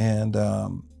 And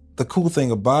the cool thing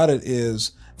about it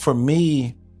is, for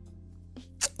me,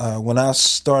 when I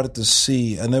started to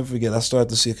see, I never forget, I started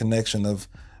to see a connection of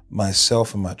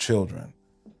myself and my children.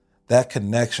 That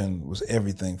connection was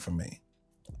everything for me.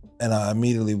 And I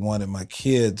immediately wanted my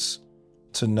kids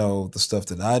to know the stuff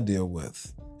that I deal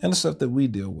with and the stuff that we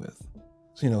deal with,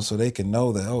 so they can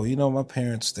know that, my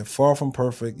parents, they're far from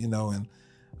perfect,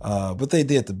 but they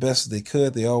did the best they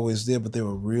could. They always did, but they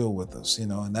were real with us,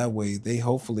 and that way they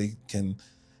hopefully can,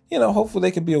 hopefully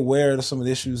they can be aware of some of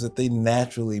the issues that they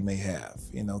naturally may have,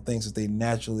 things that they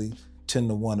naturally tend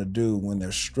to want to do when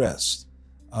they're stressed.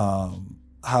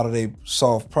 How do they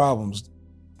solve problems?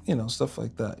 Stuff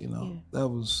like that, Yeah. That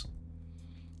was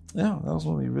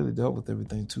when we really dealt with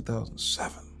everything in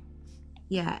 2007.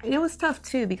 Yeah, and it was tough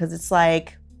too, because it's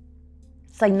like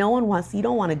no one wants, you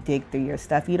don't want to dig through your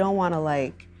stuff. You don't want to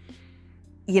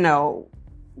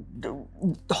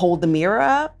hold the mirror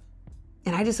up.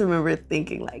 And I just remember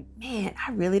thinking like, man,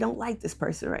 I really don't like this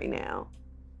person right now.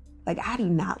 Like, I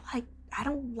don't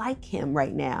like him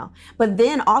right now. But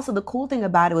then also the cool thing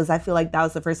about it was, I feel like that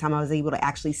was the first time I was able to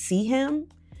actually see him.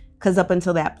 Because up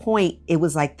until that point, it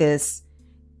was like this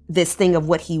thing of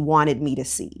what he wanted me to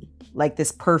see, like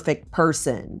this perfect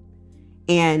person.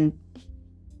 And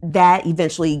that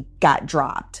eventually got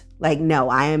dropped. Like, no,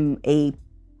 I am a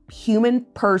human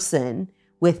person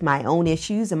with my own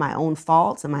issues and my own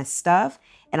faults and my stuff,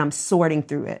 and I'm sorting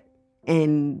through it.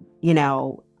 And,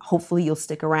 hopefully you'll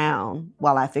stick around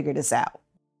while I figure this out.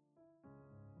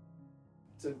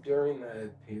 So during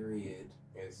that period,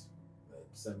 it's a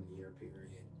 7-year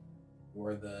period,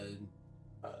 were the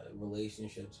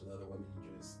relationships with other women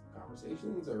just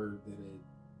conversations, or did it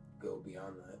go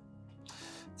beyond that?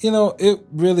 It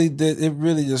really did. It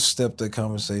really just stepped at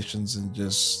conversations, and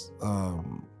just,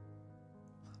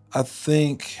 I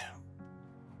think,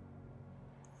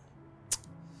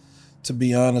 to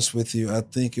be honest with you, I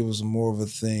think it was more of a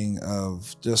thing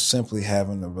of just simply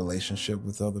having a relationship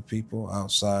with other people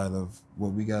outside of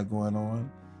what we got going on.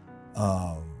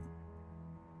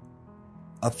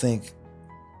 I think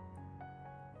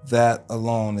that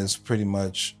alone is pretty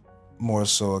much more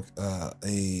so a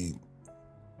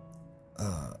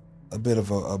bit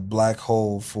of a black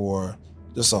hole for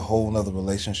just a whole nother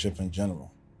relationship in general.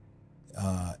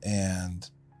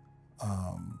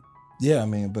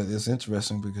 But it's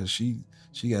interesting because she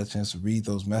got a chance to read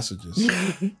those messages.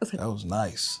 That was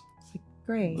nice.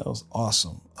 Great. That was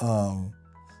awesome.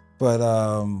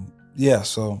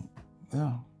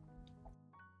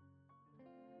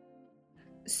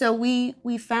 So we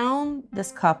found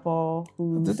this couple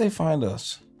who... Did they find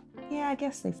us? Yeah, I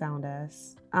guess they found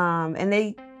us. And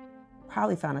they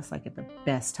probably found us like at the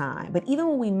best time. But even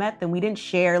when we met them, we didn't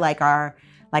share our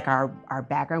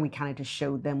background. We kind of just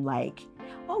showed them like,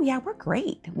 oh yeah, we're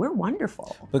great. We're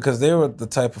wonderful. Because they were the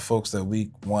type of folks that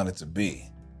we wanted to be.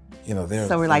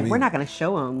 So we're like, we're not going to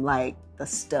show them like the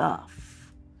stuff.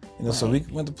 So we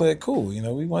went to play it cool.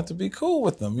 We want to be cool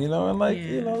with them, and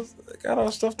got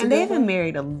our stuff together. And they've been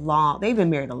married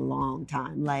a long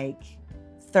time, like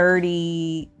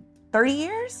 30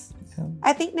 years, yeah.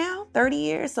 I think now, 30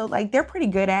 years. So like, they're pretty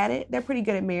good at it. They're pretty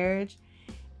good at marriage.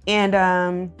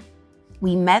 And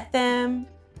we met them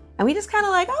and we just kind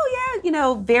of like, oh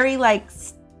yeah, very like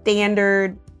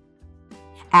standard.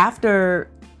 After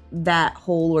that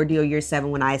whole ordeal, year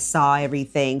 7, when I saw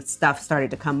everything, stuff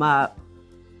started to come up.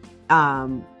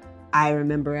 I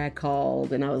remember I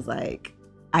called and I was like,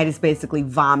 I just basically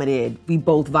vomited. We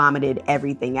both vomited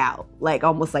everything out, like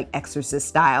almost like Exorcist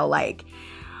style. Like,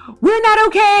 we're not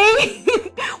okay.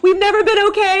 We've never been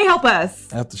okay. Help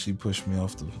us. After she pushed me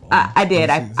off the floor. I did.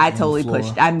 I totally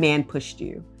pushed. I man pushed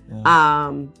you.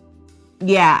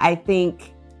 Yeah. I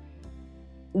think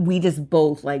we just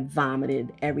both like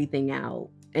vomited everything out.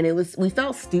 And we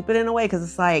felt stupid in a way because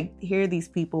it's like, here these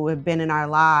people have been in our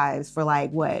lives for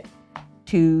like, what,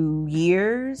 2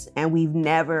 years, and we've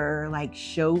never like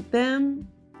showed them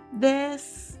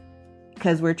this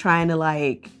because we're trying to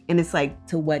like, and it's like,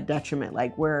 to what detriment?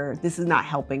 Like, this is not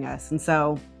helping us. And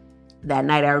so that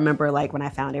night, I remember like when I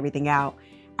found everything out,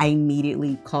 I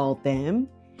immediately called them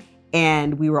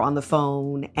and we were on the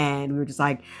phone and we were just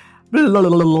like,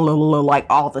 like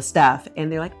all the stuff.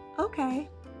 And they're like, okay.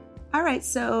 All right,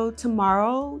 so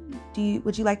tomorrow,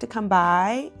 would you like to come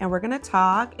by and we're gonna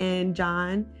talk? And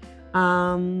John,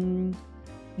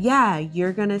 yeah,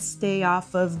 you're gonna stay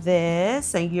off of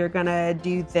this and you're gonna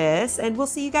do this, and we'll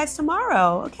see you guys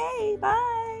tomorrow. Okay,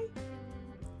 bye.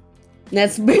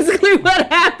 That's basically what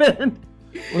happened.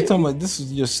 We're talking about this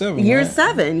is year 7. Year right?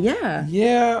 7, yeah.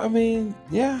 Yeah, we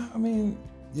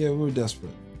were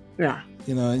desperate. Yeah.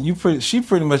 You know, and she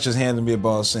pretty much just handed me a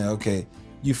ball saying, okay,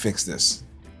 you fix this.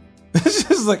 It's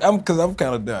just like, because I'm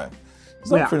kind of done.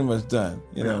 So I'm pretty much done,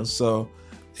 you know, so,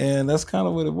 and that's kind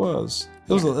of what it was.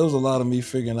 It was a lot of me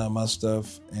figuring out my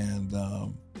stuff, and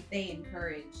they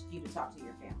encouraged you to talk to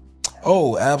your family.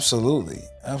 Oh, absolutely.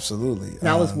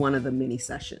 That was one of the many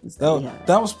sessions we had.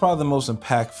 That was probably the most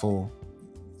impactful.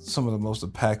 Some of the most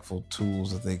impactful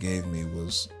tools that they gave me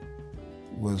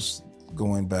was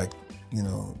going back, you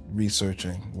know,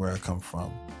 researching where I come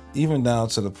from, even down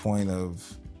to the point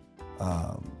of,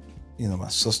 you know, my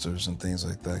sisters and things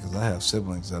like that, because I have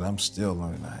siblings that I'm still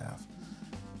learning to have.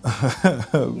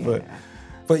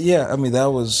 But yeah, I mean, that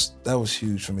was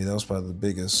huge for me. That was probably the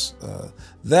biggest.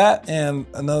 That, and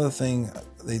another thing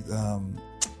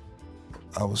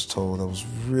I was told that was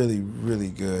really, really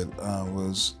good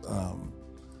was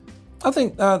I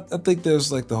think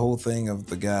there's like the whole thing of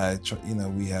the guy. You know,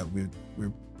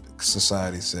 we're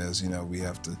society says, you know, we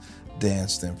have to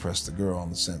dance to impress the girl, in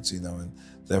the sense, you know, and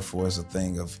therefore it's a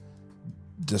thing of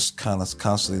just kind of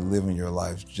constantly living your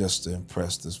life just to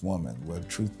impress this woman. Where,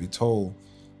 truth be told,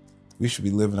 we should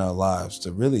be living our lives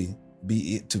to really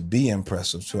be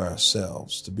impressive to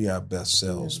ourselves, to be our best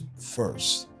selves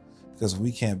first. Because if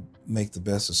we can't make the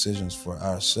best decisions for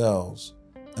ourselves,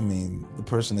 I mean, the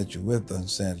person that you're with doesn't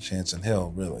stand a chance in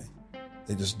hell, really.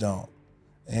 They just don't.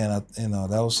 And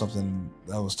that was something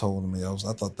that was told to me. I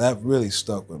thought that really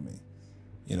stuck with me.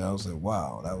 You know, I was like,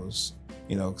 wow, that was,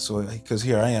 you know, so because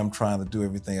here I am trying to do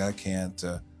everything I can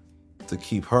to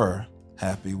keep her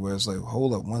happy. Where it's like,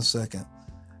 hold up 1 second,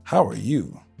 how are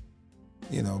you?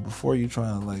 You know, before you try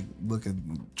to like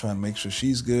trying to make sure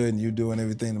she's good, and you're doing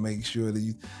everything to make sure that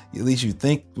you at least you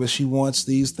think what she wants,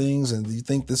 these things, and you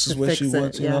think this is what she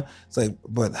wants. You know, it's like,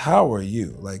 but how are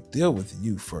you? Like, deal with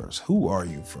you first. Who are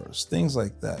you first? Things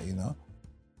like that. You know.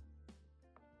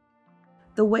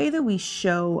 The way that we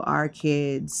show our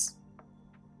kids,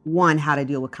 one, how to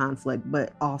deal with conflict,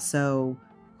 but also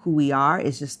who we are,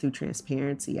 is just through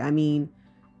transparency. I mean,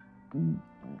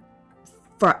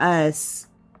 for us,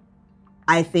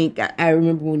 I think I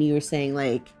remember when you were saying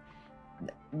like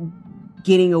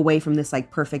getting away from this like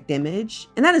perfect image.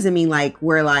 And that doesn't mean like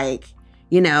we're like,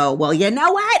 you know, well, you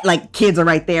know what? Like, kids are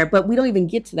right there, but we don't even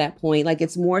get to that point. Like,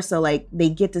 it's more so like they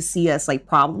get to see us like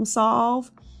problem solve,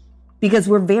 because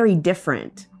we're very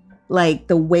different. Like,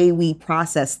 the way we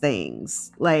process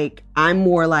things. Like, I'm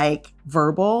more like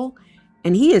verbal,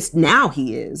 and he is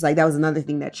like, that was another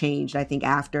thing that changed, I think,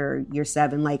 after year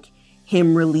 7, like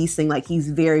him releasing, like, he's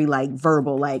very like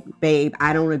verbal, like, babe,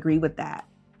 I don't agree with that.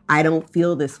 I don't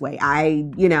feel this way.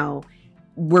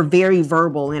 We're very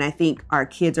verbal. And I think our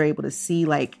kids are able to see,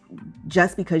 like,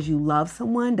 just because you love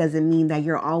someone doesn't mean that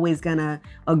you're always gonna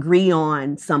agree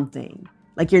on something.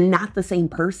 Like, you're not the same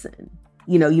person.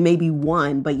 You know, you may be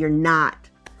one, but you're not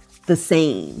the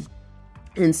same.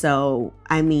 And so,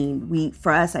 I mean,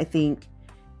 for us, I think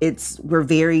we're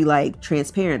very like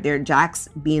transparent there. Jax,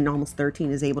 being almost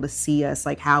 13, is able to see us,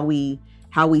 like how we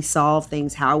solve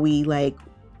things, how we, like,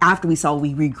 after we solve,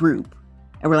 we regroup,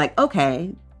 and we're like,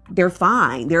 okay, they're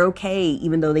fine. They're okay,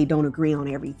 even though they don't agree on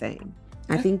everything.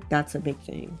 I think that's a big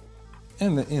thing.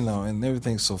 And, and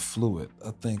everything's so fluid.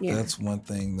 I think that's one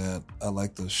thing that I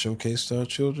like to showcase to our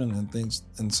children,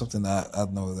 and something that I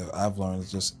know that I've learned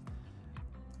is just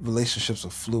relationships are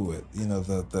fluid. You know,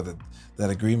 that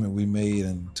agreement we made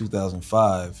in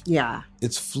 2005. Yeah.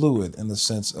 It's fluid in the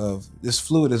sense of as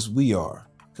fluid as we are,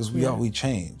 because we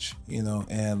change. You know,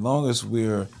 and long as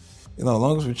we're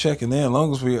checking in,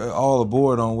 long as we're all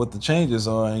aboard on what the changes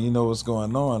are, and you know what's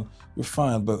going on, we're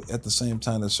fine. But at the same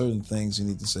time, there's certain things you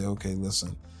need to say. Okay,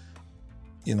 listen.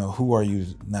 You know, who are you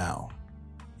now?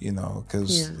 You know,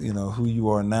 because you know who you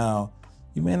are now.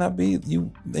 You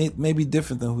may be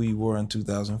different than who you were in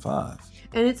 2005.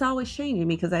 And it's always changing,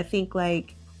 because I think,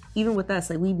 like, even with us,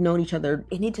 like, we've known each other,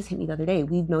 and it just hit me the other day,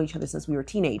 we've known each other since we were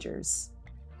teenagers,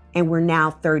 and we're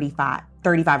now 35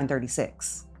 and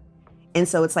 36. And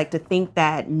so it's like, to think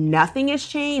that nothing has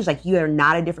changed, like you are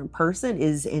not a different person,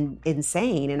 is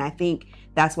insane. And I think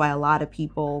that's why a lot of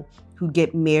people who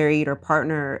get married or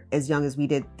partner as young as we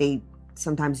did, they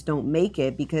sometimes don't make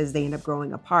it, because they end up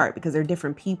growing apart, because they're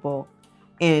different people.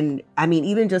 And I mean,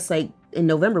 even just like in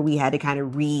November, we had to kind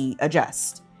of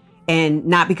readjust, and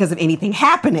not because of anything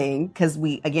happening, because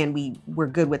we're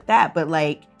good with that, but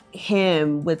like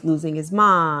him with losing his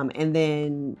mom, and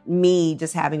then me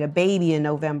just having a baby in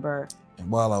November. And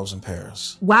while I was in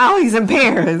Paris. While he's in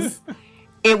Paris,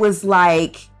 it was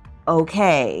like,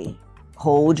 okay,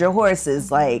 hold your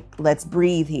horses. Like, let's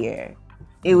breathe here.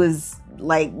 It was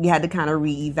like you had to kind of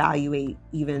reevaluate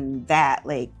even that,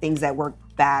 like things that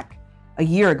worked back a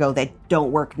year ago that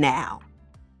don't work now.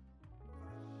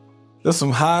 There's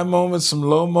some high moments, some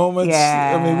low moments.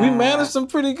 Yeah. I mean, we managed them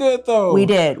pretty good, though. We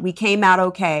did. We came out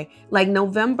okay. Like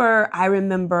November, I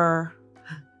remember,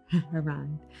 it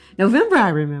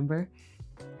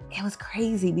was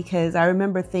crazy, because I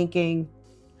remember thinking,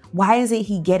 why isn't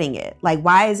he getting it? Like,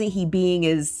 why isn't he being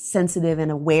as sensitive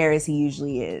and aware as he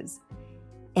usually is?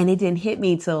 And it didn't hit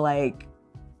me till like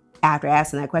after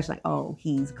asking that question, like, oh,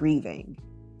 he's grieving,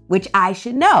 which I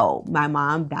should know. My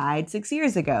mom died 6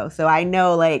 years ago. So I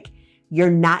know, like, you're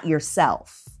not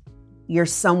yourself. You're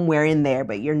somewhere in there,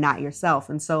 but you're not yourself.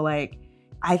 And so, like,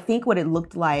 I think what it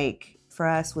looked like for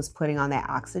us was putting on that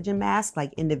oxygen mask,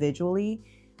 like individually.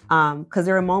 Because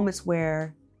there were moments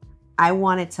where I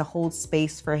wanted to hold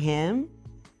space for him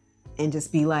and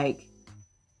just be like,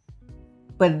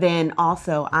 but then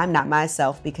also I'm not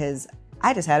myself, because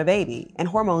I just had a baby and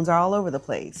hormones are all over the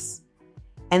place.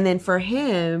 And then for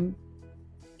him,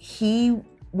 he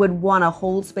would want to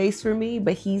hold space for me,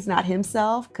 but he's not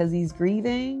himself because he's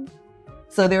grieving.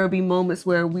 So there would be moments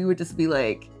where we would just be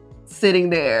like sitting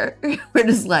there. We're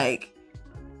just like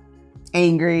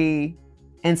angry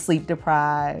and sleep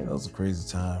deprived. That was a crazy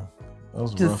time. That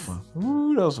was a rough one.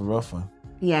 Ooh, that was a rough one.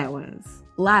 Yeah, it was.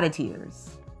 A lot of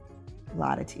tears.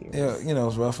 Yeah, you know, it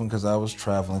was a rough one because I was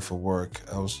traveling for work.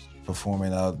 I was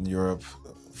performing out in Europe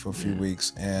for a few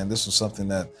weeks, and this was something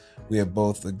that we had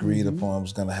both agreed upon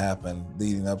was going to happen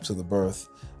leading up to the birth,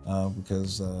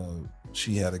 because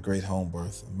she had a great home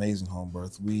birth, amazing home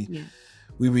birth. We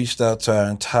reached out to our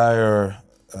entire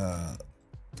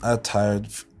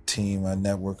team, our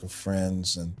network of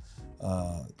friends, and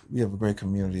we have a great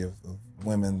community of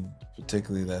women,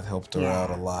 particularly that helped her out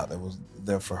a lot. That was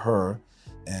there for her,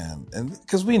 and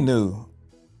because we knew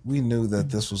that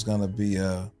this was going to be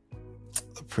a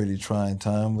pretty trying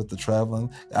time with the traveling.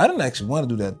 I didn't actually want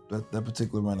to do that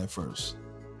particular run at first,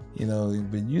 you know,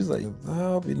 but you was like,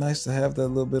 oh, it'd be nice to have that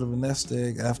little bit of a nest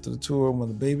egg after the tour when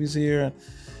the baby's here. And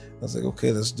I was like,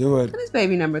 okay, let's do it. And it's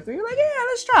baby number 3. We're like, yeah,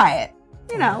 let's try it.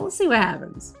 You know, we'll see what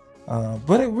happens.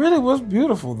 But it really was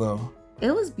beautiful, though.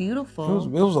 It was beautiful.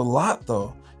 It was a lot,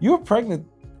 though. You were pregnant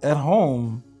at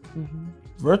home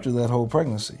virtually that whole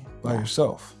pregnancy by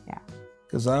yourself. Yeah.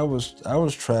 Because I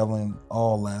was traveling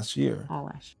all last year.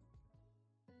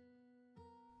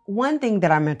 One thing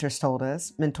that our mentors told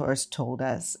us,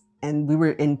 and we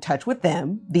were in touch with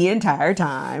them the entire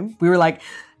time. We were like,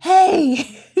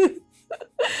 hey,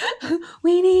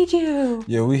 we need you.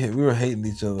 Yeah, we were hating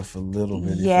each other for little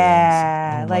bitty things.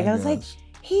 Oh, like I was like,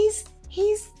 he's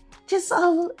just,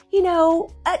 you know,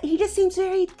 he just seems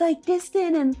very like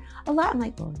distant and a lot. I'm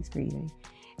like, well, he's grieving.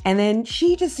 And then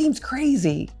she just seems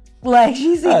crazy. Like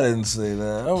I didn't say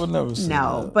that. I would never say that.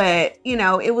 No, but you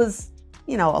know, it was,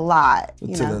 you know, a lot.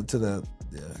 Yeah,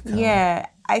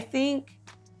 I think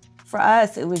for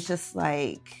us it was just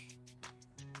like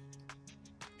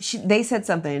they said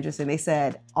something interesting. They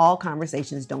said all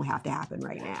conversations don't have to happen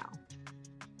right now.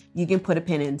 You can put a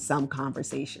pin in some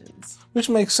conversations. Which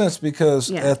makes sense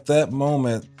because at that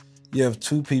moment you have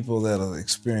two people that are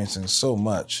experiencing so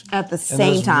much at the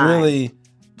same time. Really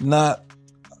not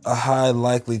a high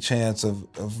likely chance of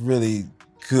really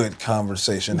good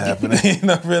conversation happening.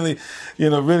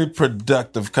 really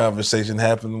productive conversation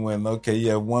happening when, okay,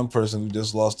 you have one person who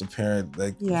just lost a parent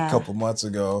a couple months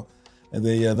ago, And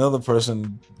then another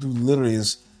person who literally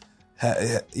is,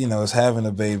 is having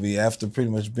a baby after pretty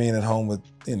much being at home with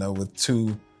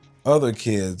 2 other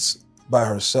kids by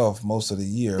herself most of the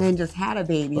year. And just had a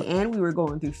baby, and we were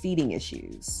going through feeding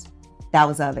issues. That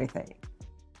was the other thing.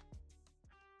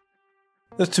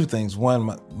 There's 2 things.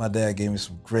 One, my dad gave me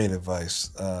some great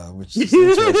advice, which is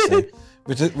interesting.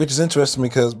 which is interesting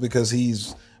because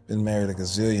he's been married a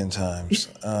gazillion times,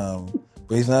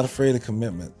 but he's not afraid of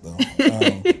commitment, though.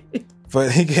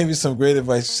 But he gave me some great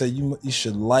advice. He said you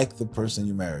should like the person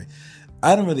you marry.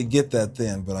 I didn't really get that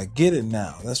then, but I get it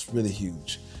now. That's really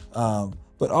huge.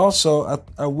 But also,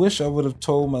 I wish I would have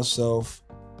told myself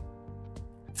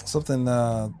something.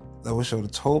 I wish I would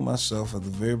have told myself at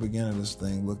the very beginning of this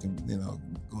thing,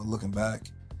 looking back,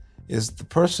 is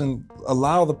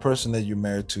allow the person that you're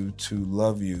married to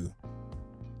love you,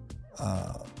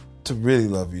 to really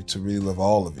love you, to really love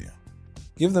all of you.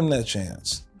 Give them that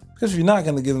chance. Because if you're not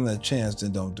going to give them that chance,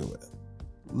 then don't do it.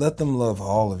 Let them love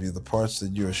all of you, the parts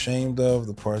that you're ashamed of,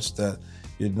 the parts that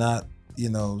you're not,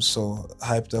 so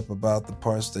hyped up about, the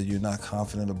parts that you're not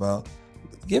confident about.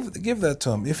 Give that to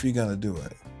them if you're going to do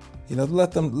it.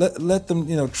 Let them,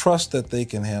 trust that they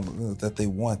can handle, that they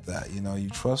want that, you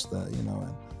trust that,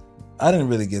 and I didn't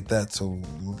really get that till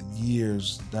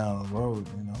years down the road,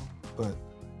 but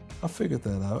I figured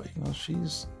that out,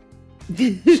 she's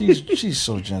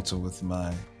so gentle with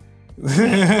my,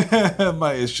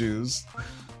 my issues,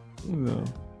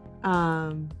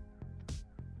 I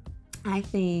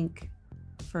think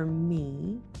for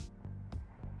me,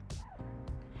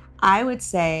 I would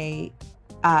say,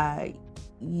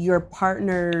 your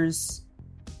partners,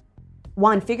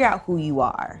 figure out who you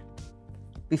are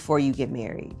before you get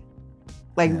married.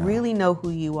 Really know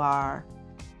who you are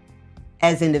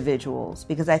as individuals.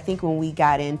 Because I think when we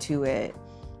got into it,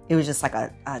 it was just like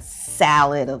a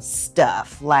salad of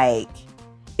stuff.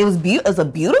 It was a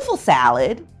beautiful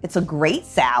salad. It's a great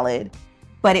salad.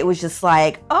 But it was just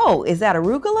like, oh, is that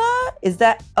arugula? Is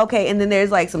that, okay. And then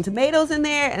there's some tomatoes in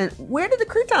there. And where did the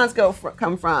croutons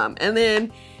come from? And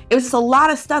then it was just a lot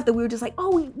of stuff that we were just like,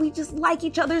 oh, we just like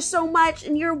each other so much,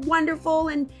 and you're wonderful,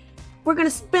 and we're going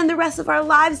to spend the rest of our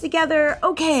lives together.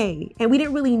 Okay. And we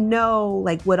didn't really know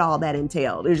what all that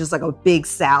entailed. It was just a big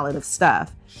salad of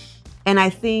stuff. And I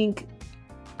think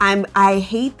I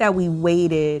hate that we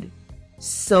waited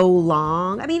so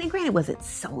long. I mean, and granted, it wasn't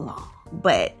so long,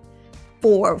 but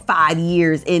 4 or 5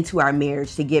 years into our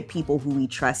marriage to get people who we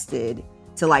trusted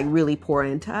to really pour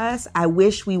into us. I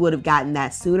wish we would have gotten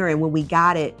that sooner. And when we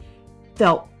got it,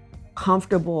 felt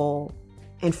comfortable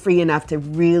and free enough to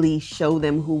really show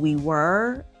them who we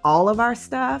were, all of our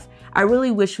stuff. I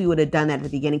really wish we would have done that at the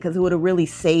beginning, because it would have really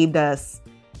saved us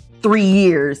 3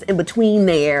 years in between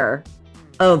there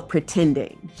of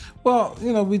pretending. Well,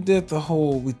 we did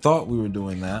we thought we were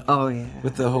doing that. Oh, yeah.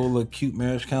 With the whole acute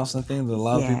marriage counseling thing that a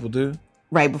lot of people do.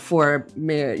 Right before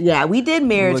marriage. Yeah, we did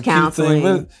marriage counseling.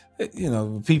 Thing, but,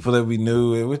 people that we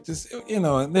knew, it was just,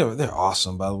 and they're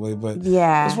awesome, by the way. But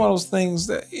it's one of those things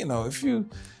that,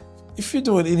 if you're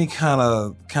doing any kind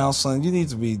of counseling, you need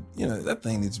to be, that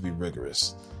thing needs to be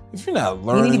rigorous. If you're not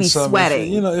learning, you need to be something,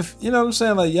 sweating. If you know what I'm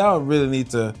saying, y'all really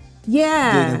need to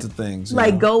dig into things.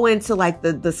 Go into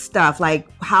the stuff.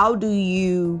 How do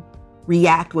you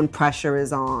react when pressure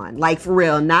is on? For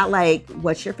real, not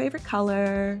what's your favorite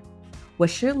color?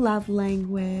 What's your love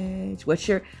language? What's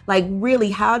your,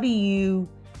 really, how do you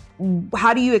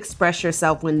express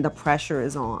yourself when the pressure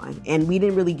is on? And we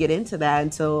didn't really get into that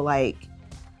until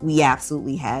we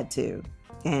absolutely had to.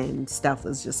 And stuff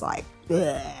was just ugh.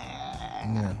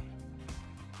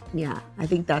 Yeah, I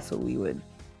think that's what we would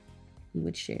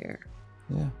share.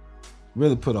 Yeah.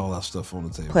 Really put all that stuff on the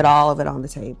table. Put all of it on the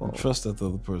table. And trust that the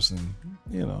other person,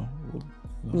 Yeah,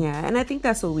 and I think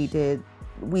that's what we did.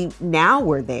 Now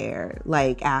we're there,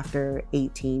 after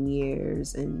 18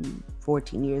 years and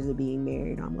 14 years of being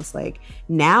married, almost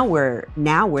now we're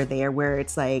there where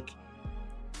it's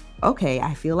okay,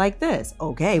 I feel like this.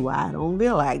 Okay, well, I don't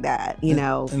feel like that,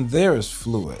 And there is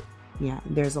fluid. Yeah,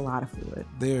 there's a lot of fluid.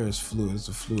 There is fluid. It's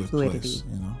a fluidity. Place,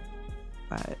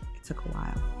 But it took a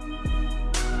while.